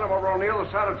 Red's got him over on the other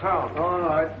side of town. All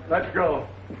right, let's go.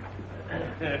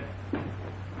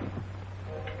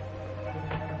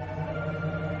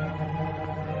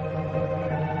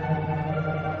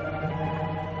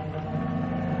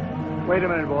 Wait a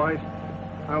minute, boys.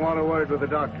 I want a word with the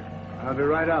doctor. I'll be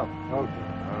right out. Okay. All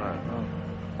right.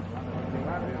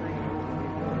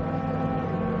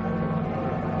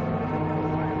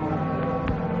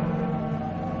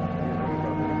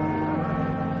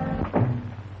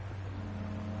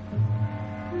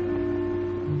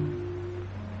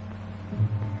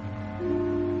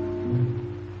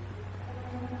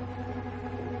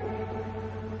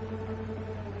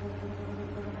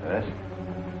 Yes?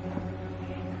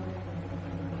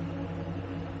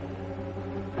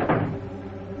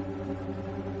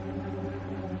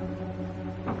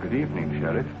 Good evening,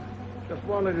 Sheriff. Just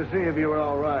wanted to see if you were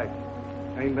all right.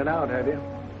 Ain't been out, have you?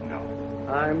 No.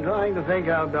 I'm trying to think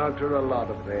out, Doctor, a lot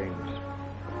of things.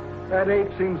 That ape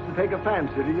seems to take a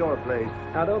fancy to your place.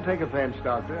 Now, don't take offense,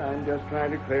 Doctor. I'm just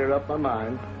trying to clear up my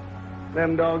mind.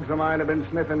 Them dogs of mine have been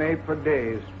sniffing ape for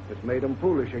days. It's made them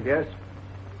foolish, I guess.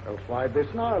 Else why'd they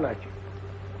snarl at you?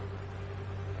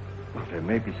 Well, there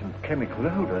may be some chemical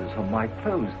odors on my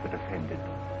clothes that offended them.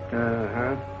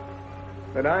 Uh-huh.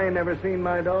 But I ain't never seen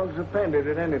my dogs offended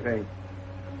at anything.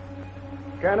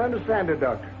 Can't understand it,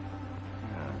 Doctor.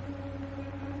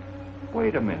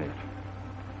 Wait a minute.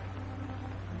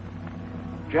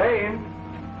 Jane!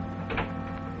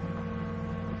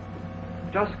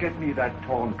 Just get me that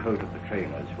torn coat of the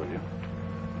trainer's, will you?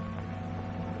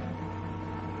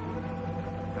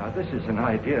 Now, this is an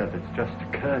idea that's just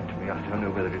occurred to me. I don't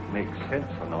know whether it makes sense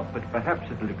or not, but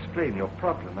perhaps it'll explain your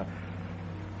problem.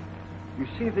 You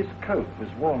see, this coat was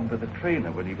worn by the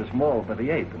trainer when he was mauled by the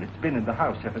ape, and it's been in the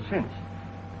house ever since.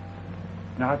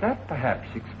 Now, that perhaps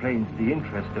explains the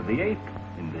interest of the ape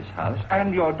in this house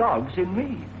and your dogs in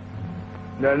me.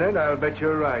 Leonard, I'll bet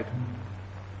you're right.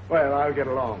 Well, I'll get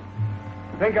along.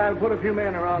 I think I'll put a few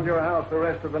men around your house the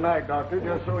rest of the night, Doctor,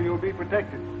 just so you'll be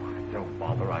protected. Don't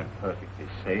bother. I'm perfectly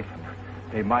safe.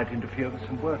 They might interfere with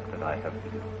some work that I have to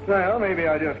do. Well, maybe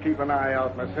I'll just keep an eye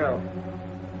out myself.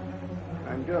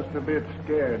 I'm just a bit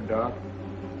scared, Doc.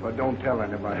 But don't tell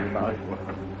anybody about it.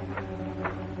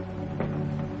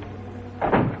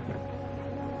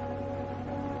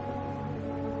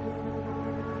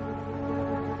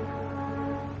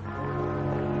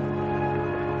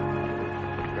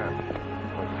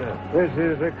 This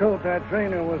is the coat that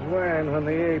trainer was wearing when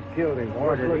the ape killed him.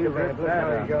 Boy, did he rip that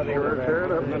up.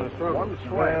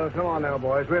 Well, come on now,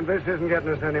 boys. This isn't getting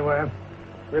us anywhere.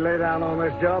 We lay down on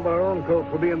this job, our own coats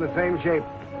will be in the same shape.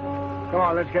 Come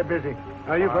on, let's get busy.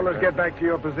 Now, you fellas get back to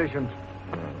your positions.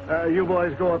 You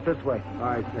boys go up this way. All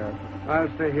right, Sheriff.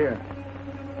 I'll stay here.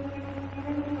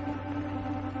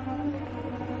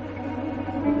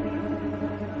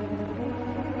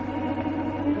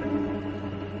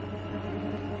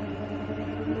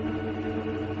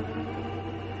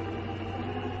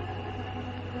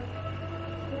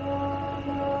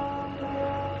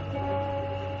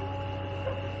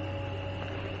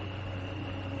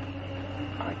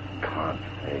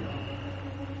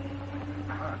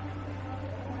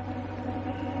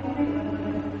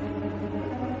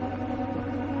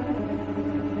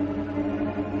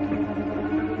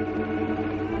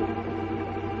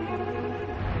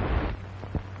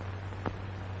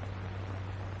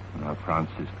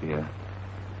 Francis, dear,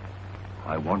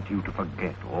 I want you to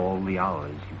forget all the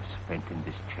hours you've spent in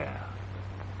this chair.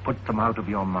 Put them out of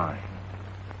your mind.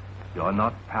 You're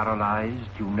not paralyzed.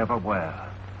 You never were.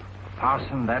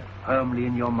 Fasten that firmly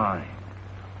in your mind.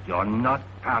 You're not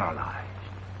paralyzed.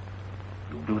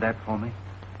 You'll do that for me?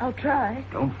 I'll try.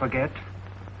 Don't forget,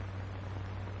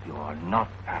 you're not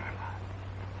paralyzed.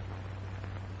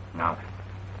 Now then,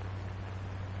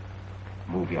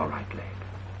 move your right leg.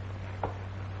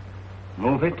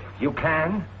 Move it. You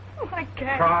can. Oh, I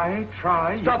can't.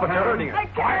 Try. Stop it. You're hurting her. I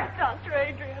can't, Dr.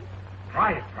 Adrian.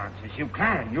 Try it, Francis. You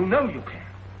can. You know you can.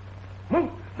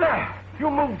 Move. There. You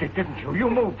moved it, didn't you? You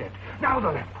moved it. Now the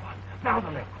left one.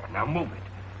 Now move it.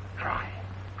 Try.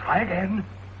 Try again.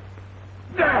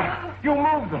 There. You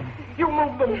moved them. You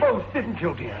moved them both, didn't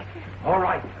you, dear? All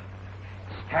right.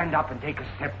 Stand up and take a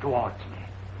step towards me.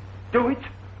 Do it.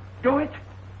 Do it.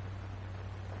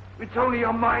 It's only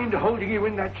your mind holding you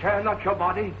in that chair, not your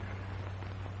body.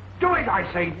 Do it,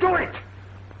 I say. Do it.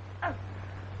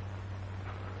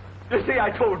 You see, I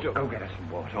told you. Go get her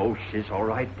some water. Oh, she's all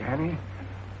right, Danny.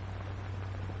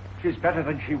 She's better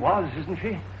than she was, isn't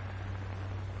she?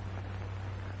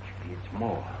 She needs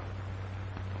more.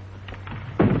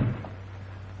 She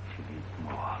needs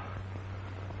more.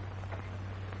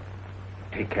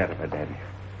 Take care of her, Danny.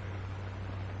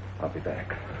 I'll be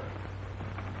back.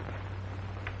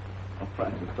 Oh,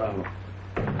 Francis, darling.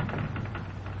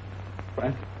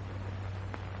 Francis?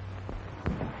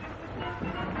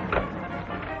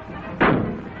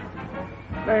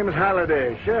 Name's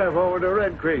Halliday, sheriff over to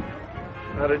Red Creek.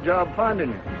 Had a job finding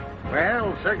you.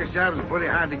 Well, circus jobs are pretty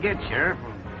hard to get, Sheriff.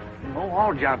 Oh,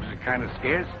 all jobs are kind of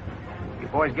scarce. You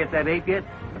boys get that ape yet?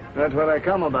 That's what I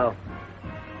come about.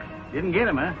 Didn't get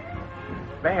him, huh?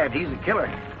 Bad, he's a killer.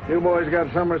 You boys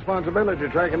got some responsibility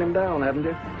tracking him down, haven't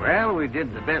you? Well, we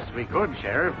did the best we could,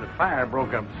 Sheriff. The fire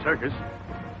broke up the circus.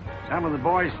 Some of the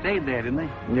boys stayed there, didn't they?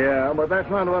 Yeah, but that's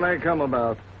not what I come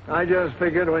about. I just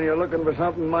figured when you're looking for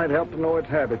something might help to know its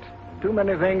habits. Too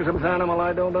many things of this animal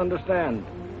I don't understand.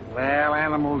 Well,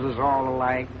 animals is all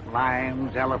alike.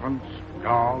 Lions, elephants,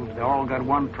 dogs, they all got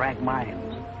one-track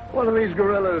minds. What do these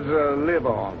gorillas live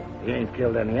on? He ain't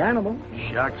killed any animal.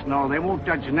 Shucks, no, they won't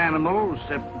touch an animal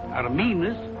except out of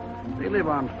meanness. They live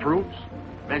on fruits,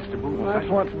 vegetables. Well, that's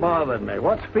what's bothered me.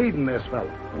 What's feeding this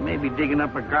fellow? Maybe digging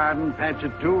up a garden patch or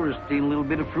two or stealing a little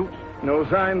bit of fruit. No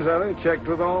signs of it. Checked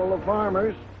with all the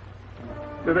farmers.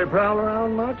 Do they prowl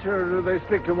around much, or do they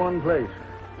stick to one place?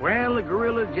 Well, the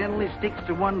gorilla generally sticks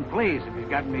to one place if he's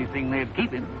got anything there to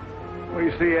keep him.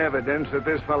 We see evidence that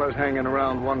this fellow's hanging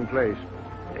around one place.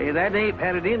 Hey, that ape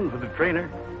had it in for the trainer.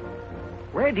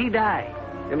 Where'd he die?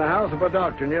 In the house of a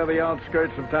doctor near the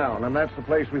outskirts of town, and that's the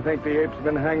place we think the ape's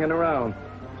been hanging around.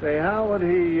 Say, how would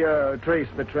he trace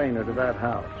the trainer to that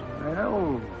house?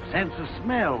 Well, sense of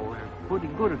smell. We're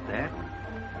pretty good at that.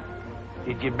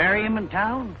 Did you bury him in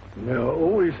town? No,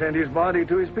 we sent his body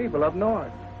to his people up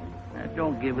north. That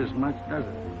don't give us much, does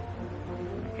it?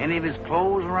 Any of his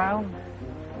clothes around?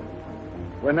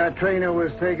 When that trainer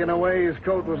was taken away, his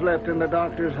coat was left in the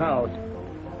doctor's house.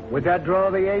 Would that draw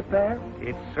the ape there?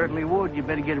 It certainly would. You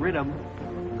better get rid of him.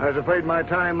 I was afraid my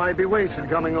time might be wasted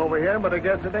coming over here, but I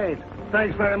guess it ain't.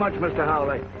 Thanks very much, Mr.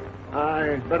 Howley.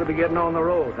 I better be getting on the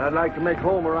road. I'd like to make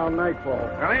home around nightfall.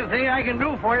 Well, anything I can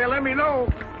do for you, let me know.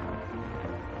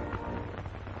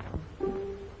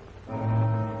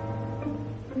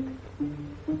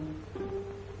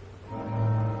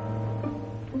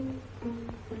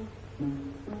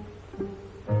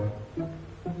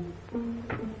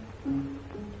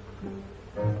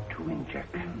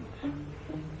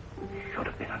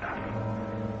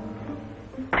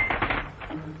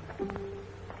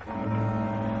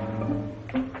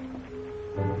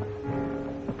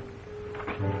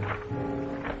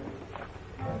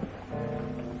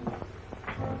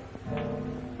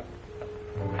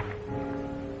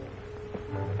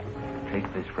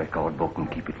 Take this record book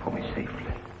and keep it for me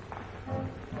safely.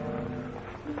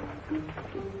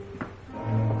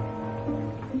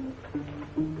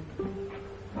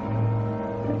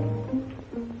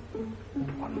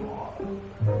 One more.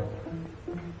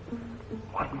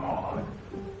 One more.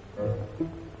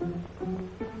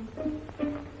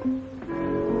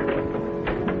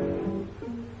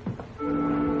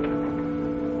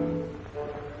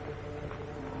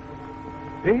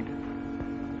 Pete?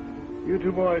 You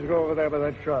two boys go over there by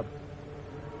that shrub.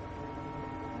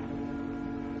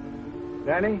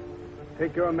 Danny,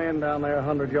 take your men down there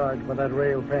 100 yards by that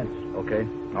rail fence. Okay.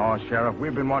 Oh, Sheriff,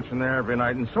 we've been watching there every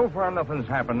night, and so far nothing's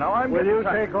happened. Now I'm Will you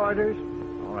getting take orders?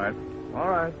 All right. All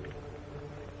right.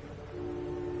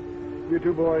 You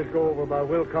two boys go over by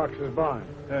Wilcox's barn.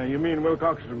 You mean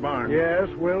Wilcox's barn? Yes,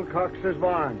 Wilcox's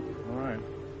barn. All right.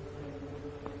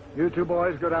 You two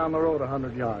boys go down the road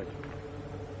 100 yards.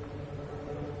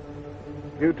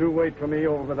 You two wait for me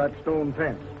over that stone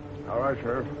fence. All right,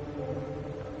 Sheriff.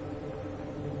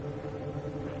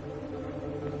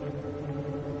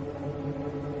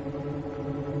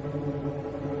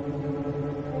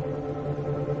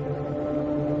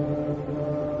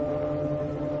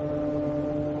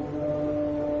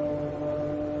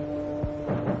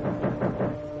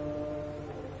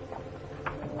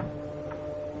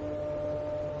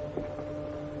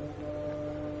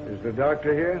 Is the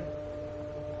doctor here?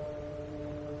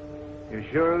 You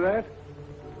sure of that?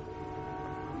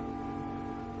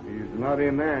 He's not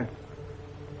in there.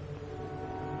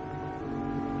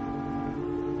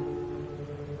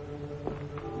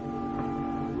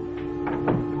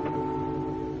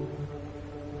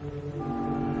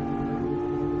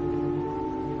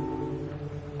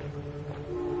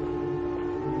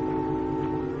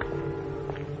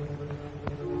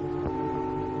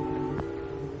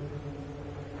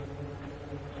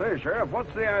 Say, Sheriff,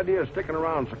 what's the idea of sticking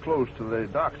around so close to the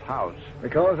doc's house?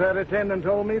 Because that attendant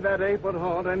told me that ape would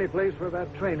haunt any place where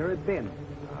that trainer had been.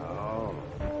 Oh.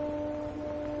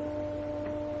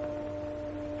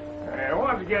 Hey,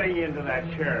 what's getting you into that,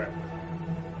 Sheriff?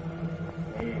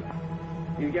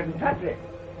 He's getting touchy.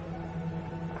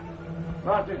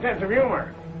 Lost his sense of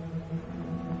humor.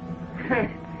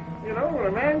 You know, when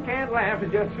a man can't laugh,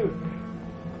 it just suits.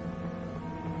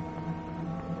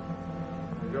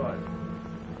 George.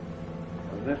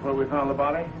 Is this where we found the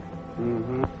body?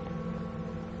 Mm-hmm.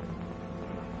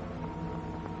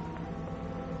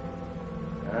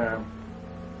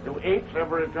 Do apes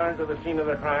ever return to the scene of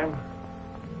the crime?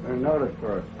 They're noted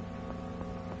for us.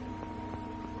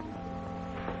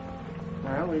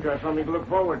 Well, we got something to look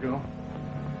forward to.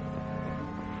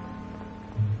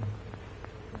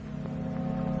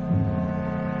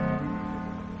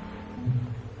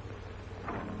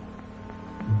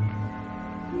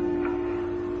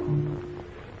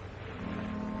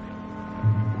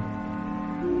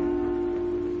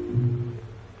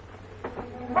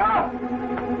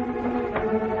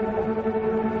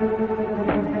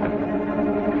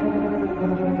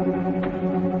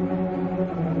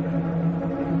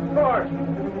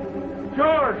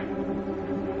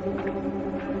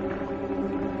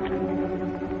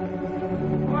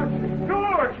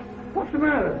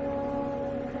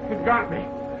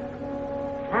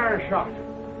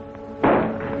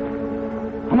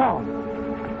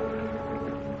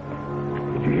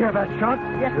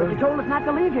 Yes, but you told us not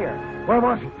to leave here. Where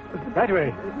was he? That way.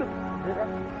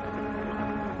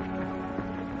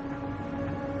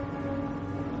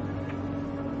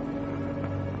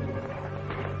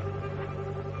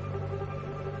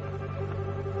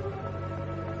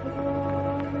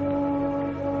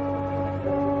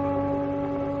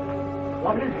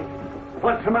 What is it?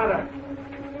 What's the matter?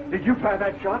 Did you fire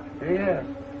that shot? Yes.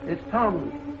 It's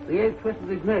Tom. The ape twisted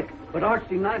his neck, but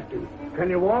Archie knifed him.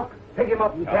 Can you walk? Pick him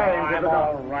up and carry him to the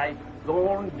doctor. All right.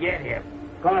 Go and get him.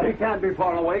 God, he can't be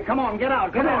far away. Come on, get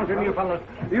out. Come on, you fellas.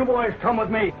 You boys come with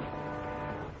me.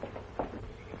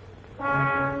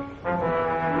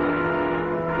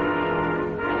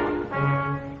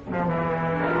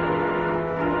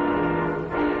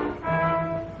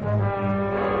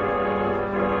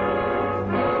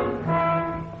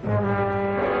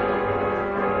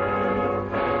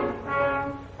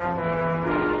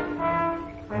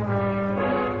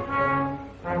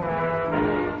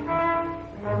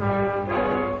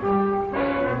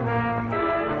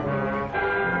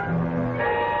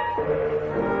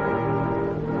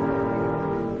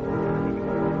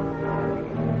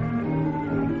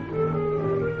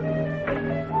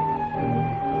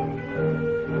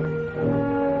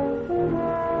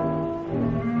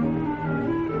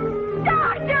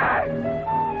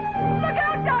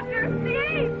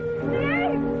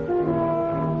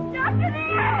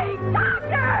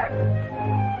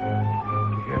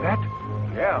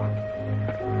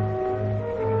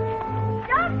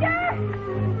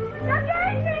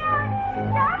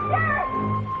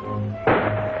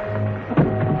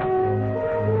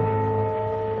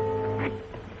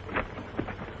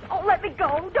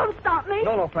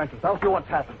 No, Francis. I'll see what's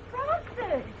happened.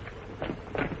 Francis!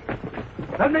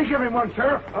 Let me give him one,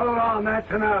 Sheriff. Hold on,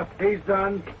 that's enough. He's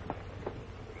done.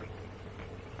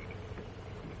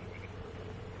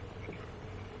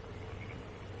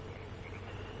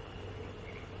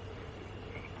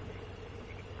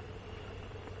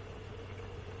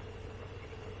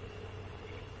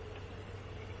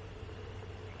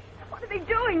 What are they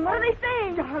doing? What are they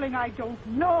saying? Darling, I don't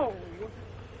know.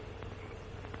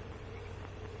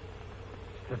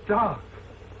 The dog.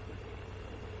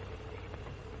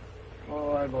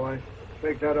 All right, boy.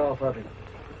 Take that off of him.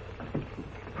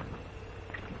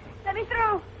 Let me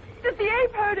through. Does the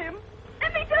ape hurt him?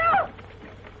 Let me through.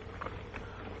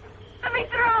 Let me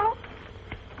through.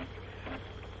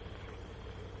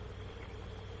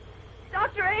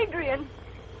 Dr. Adrian.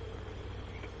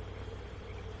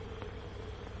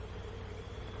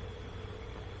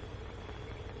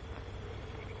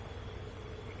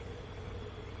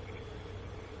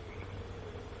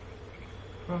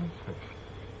 Francis.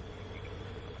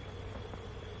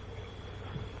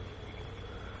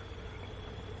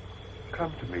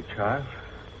 Come to me, child.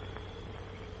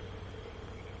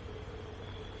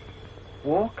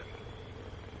 Walk.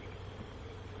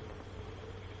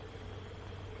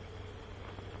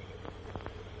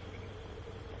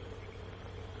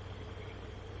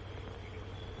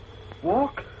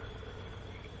 Walk.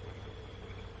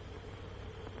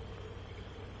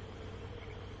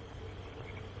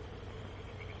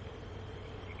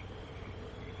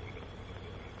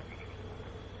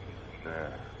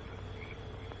 There.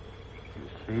 You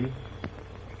see?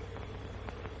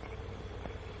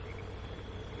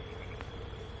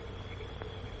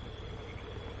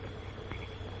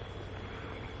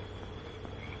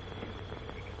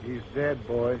 He's dead,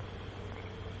 boy.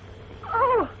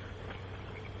 Oh!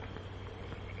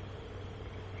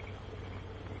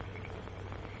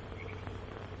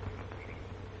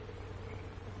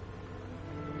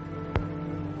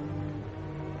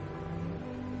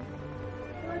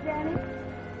 Oh, Danny.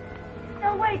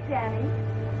 No, wait, Danny.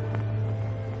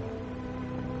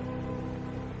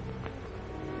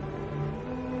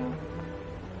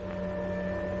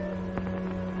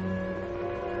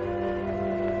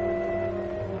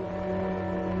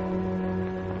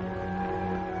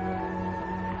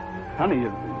 Honey,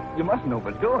 you mustn't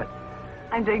overdo it.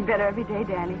 I'm doing better every day,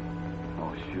 Danny.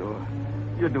 Oh, sure.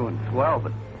 You're doing swell,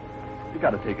 but you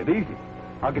gotta take it easy.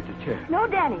 I'll get your chair. No,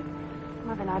 Danny.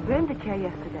 Mother and I burned the chair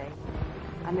yesterday.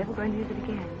 I'm never going to use it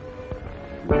again.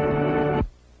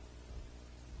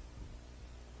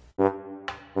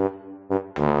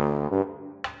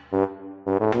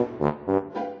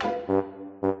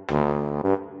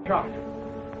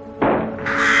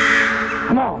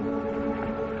 Come on.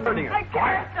 I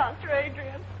can't, Dr.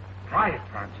 Adrian. Try it,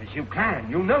 Francis. You can.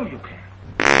 You know you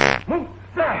can. Move.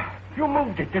 There. You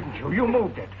moved it, didn't you? You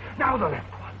moved it. Now the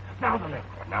left one. Now the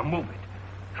left one. Now move it.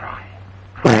 Try.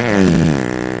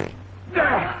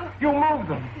 There. You moved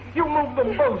them. You moved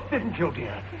them both, didn't you,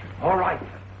 dear? All right.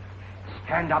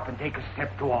 Stand up and take a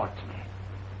step towards me.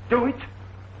 Do it.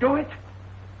 Do it.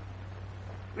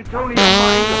 It's only your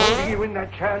mind holding you in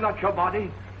that chair, not your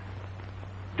body.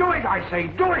 Do it, I say.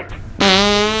 Do it.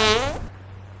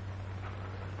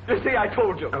 You see, I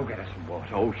told you. Go get her some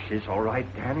water. Oh, she's all right,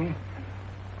 Danny.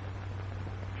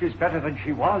 She's better than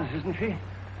she was, isn't she?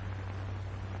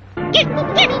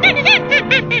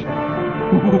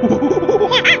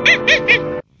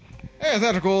 Hey,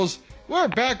 Theatricals, we're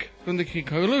back from the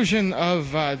conclusion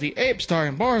of The Ape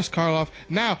starring Boris Karloff.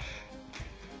 Now,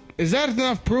 is that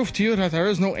enough proof to you that there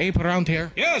is no ape around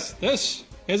here? Yes, this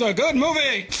is a good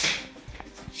movie.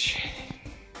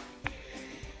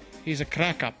 He's a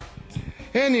crack up.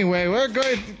 Anyway, we're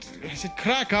going. I said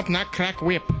crack up, not crack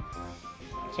whip.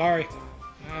 Sorry.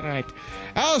 All right.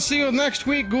 I'll see you next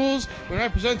week, ghouls, when I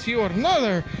present to you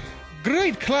another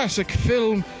great classic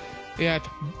film at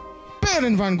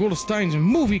Baron von Gulestein's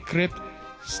Movie Crypt.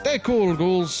 Stay cool,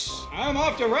 ghouls. I'm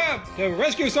off to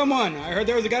rescue someone. I heard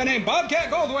there was a guy named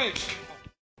Bobcat Goldthwait.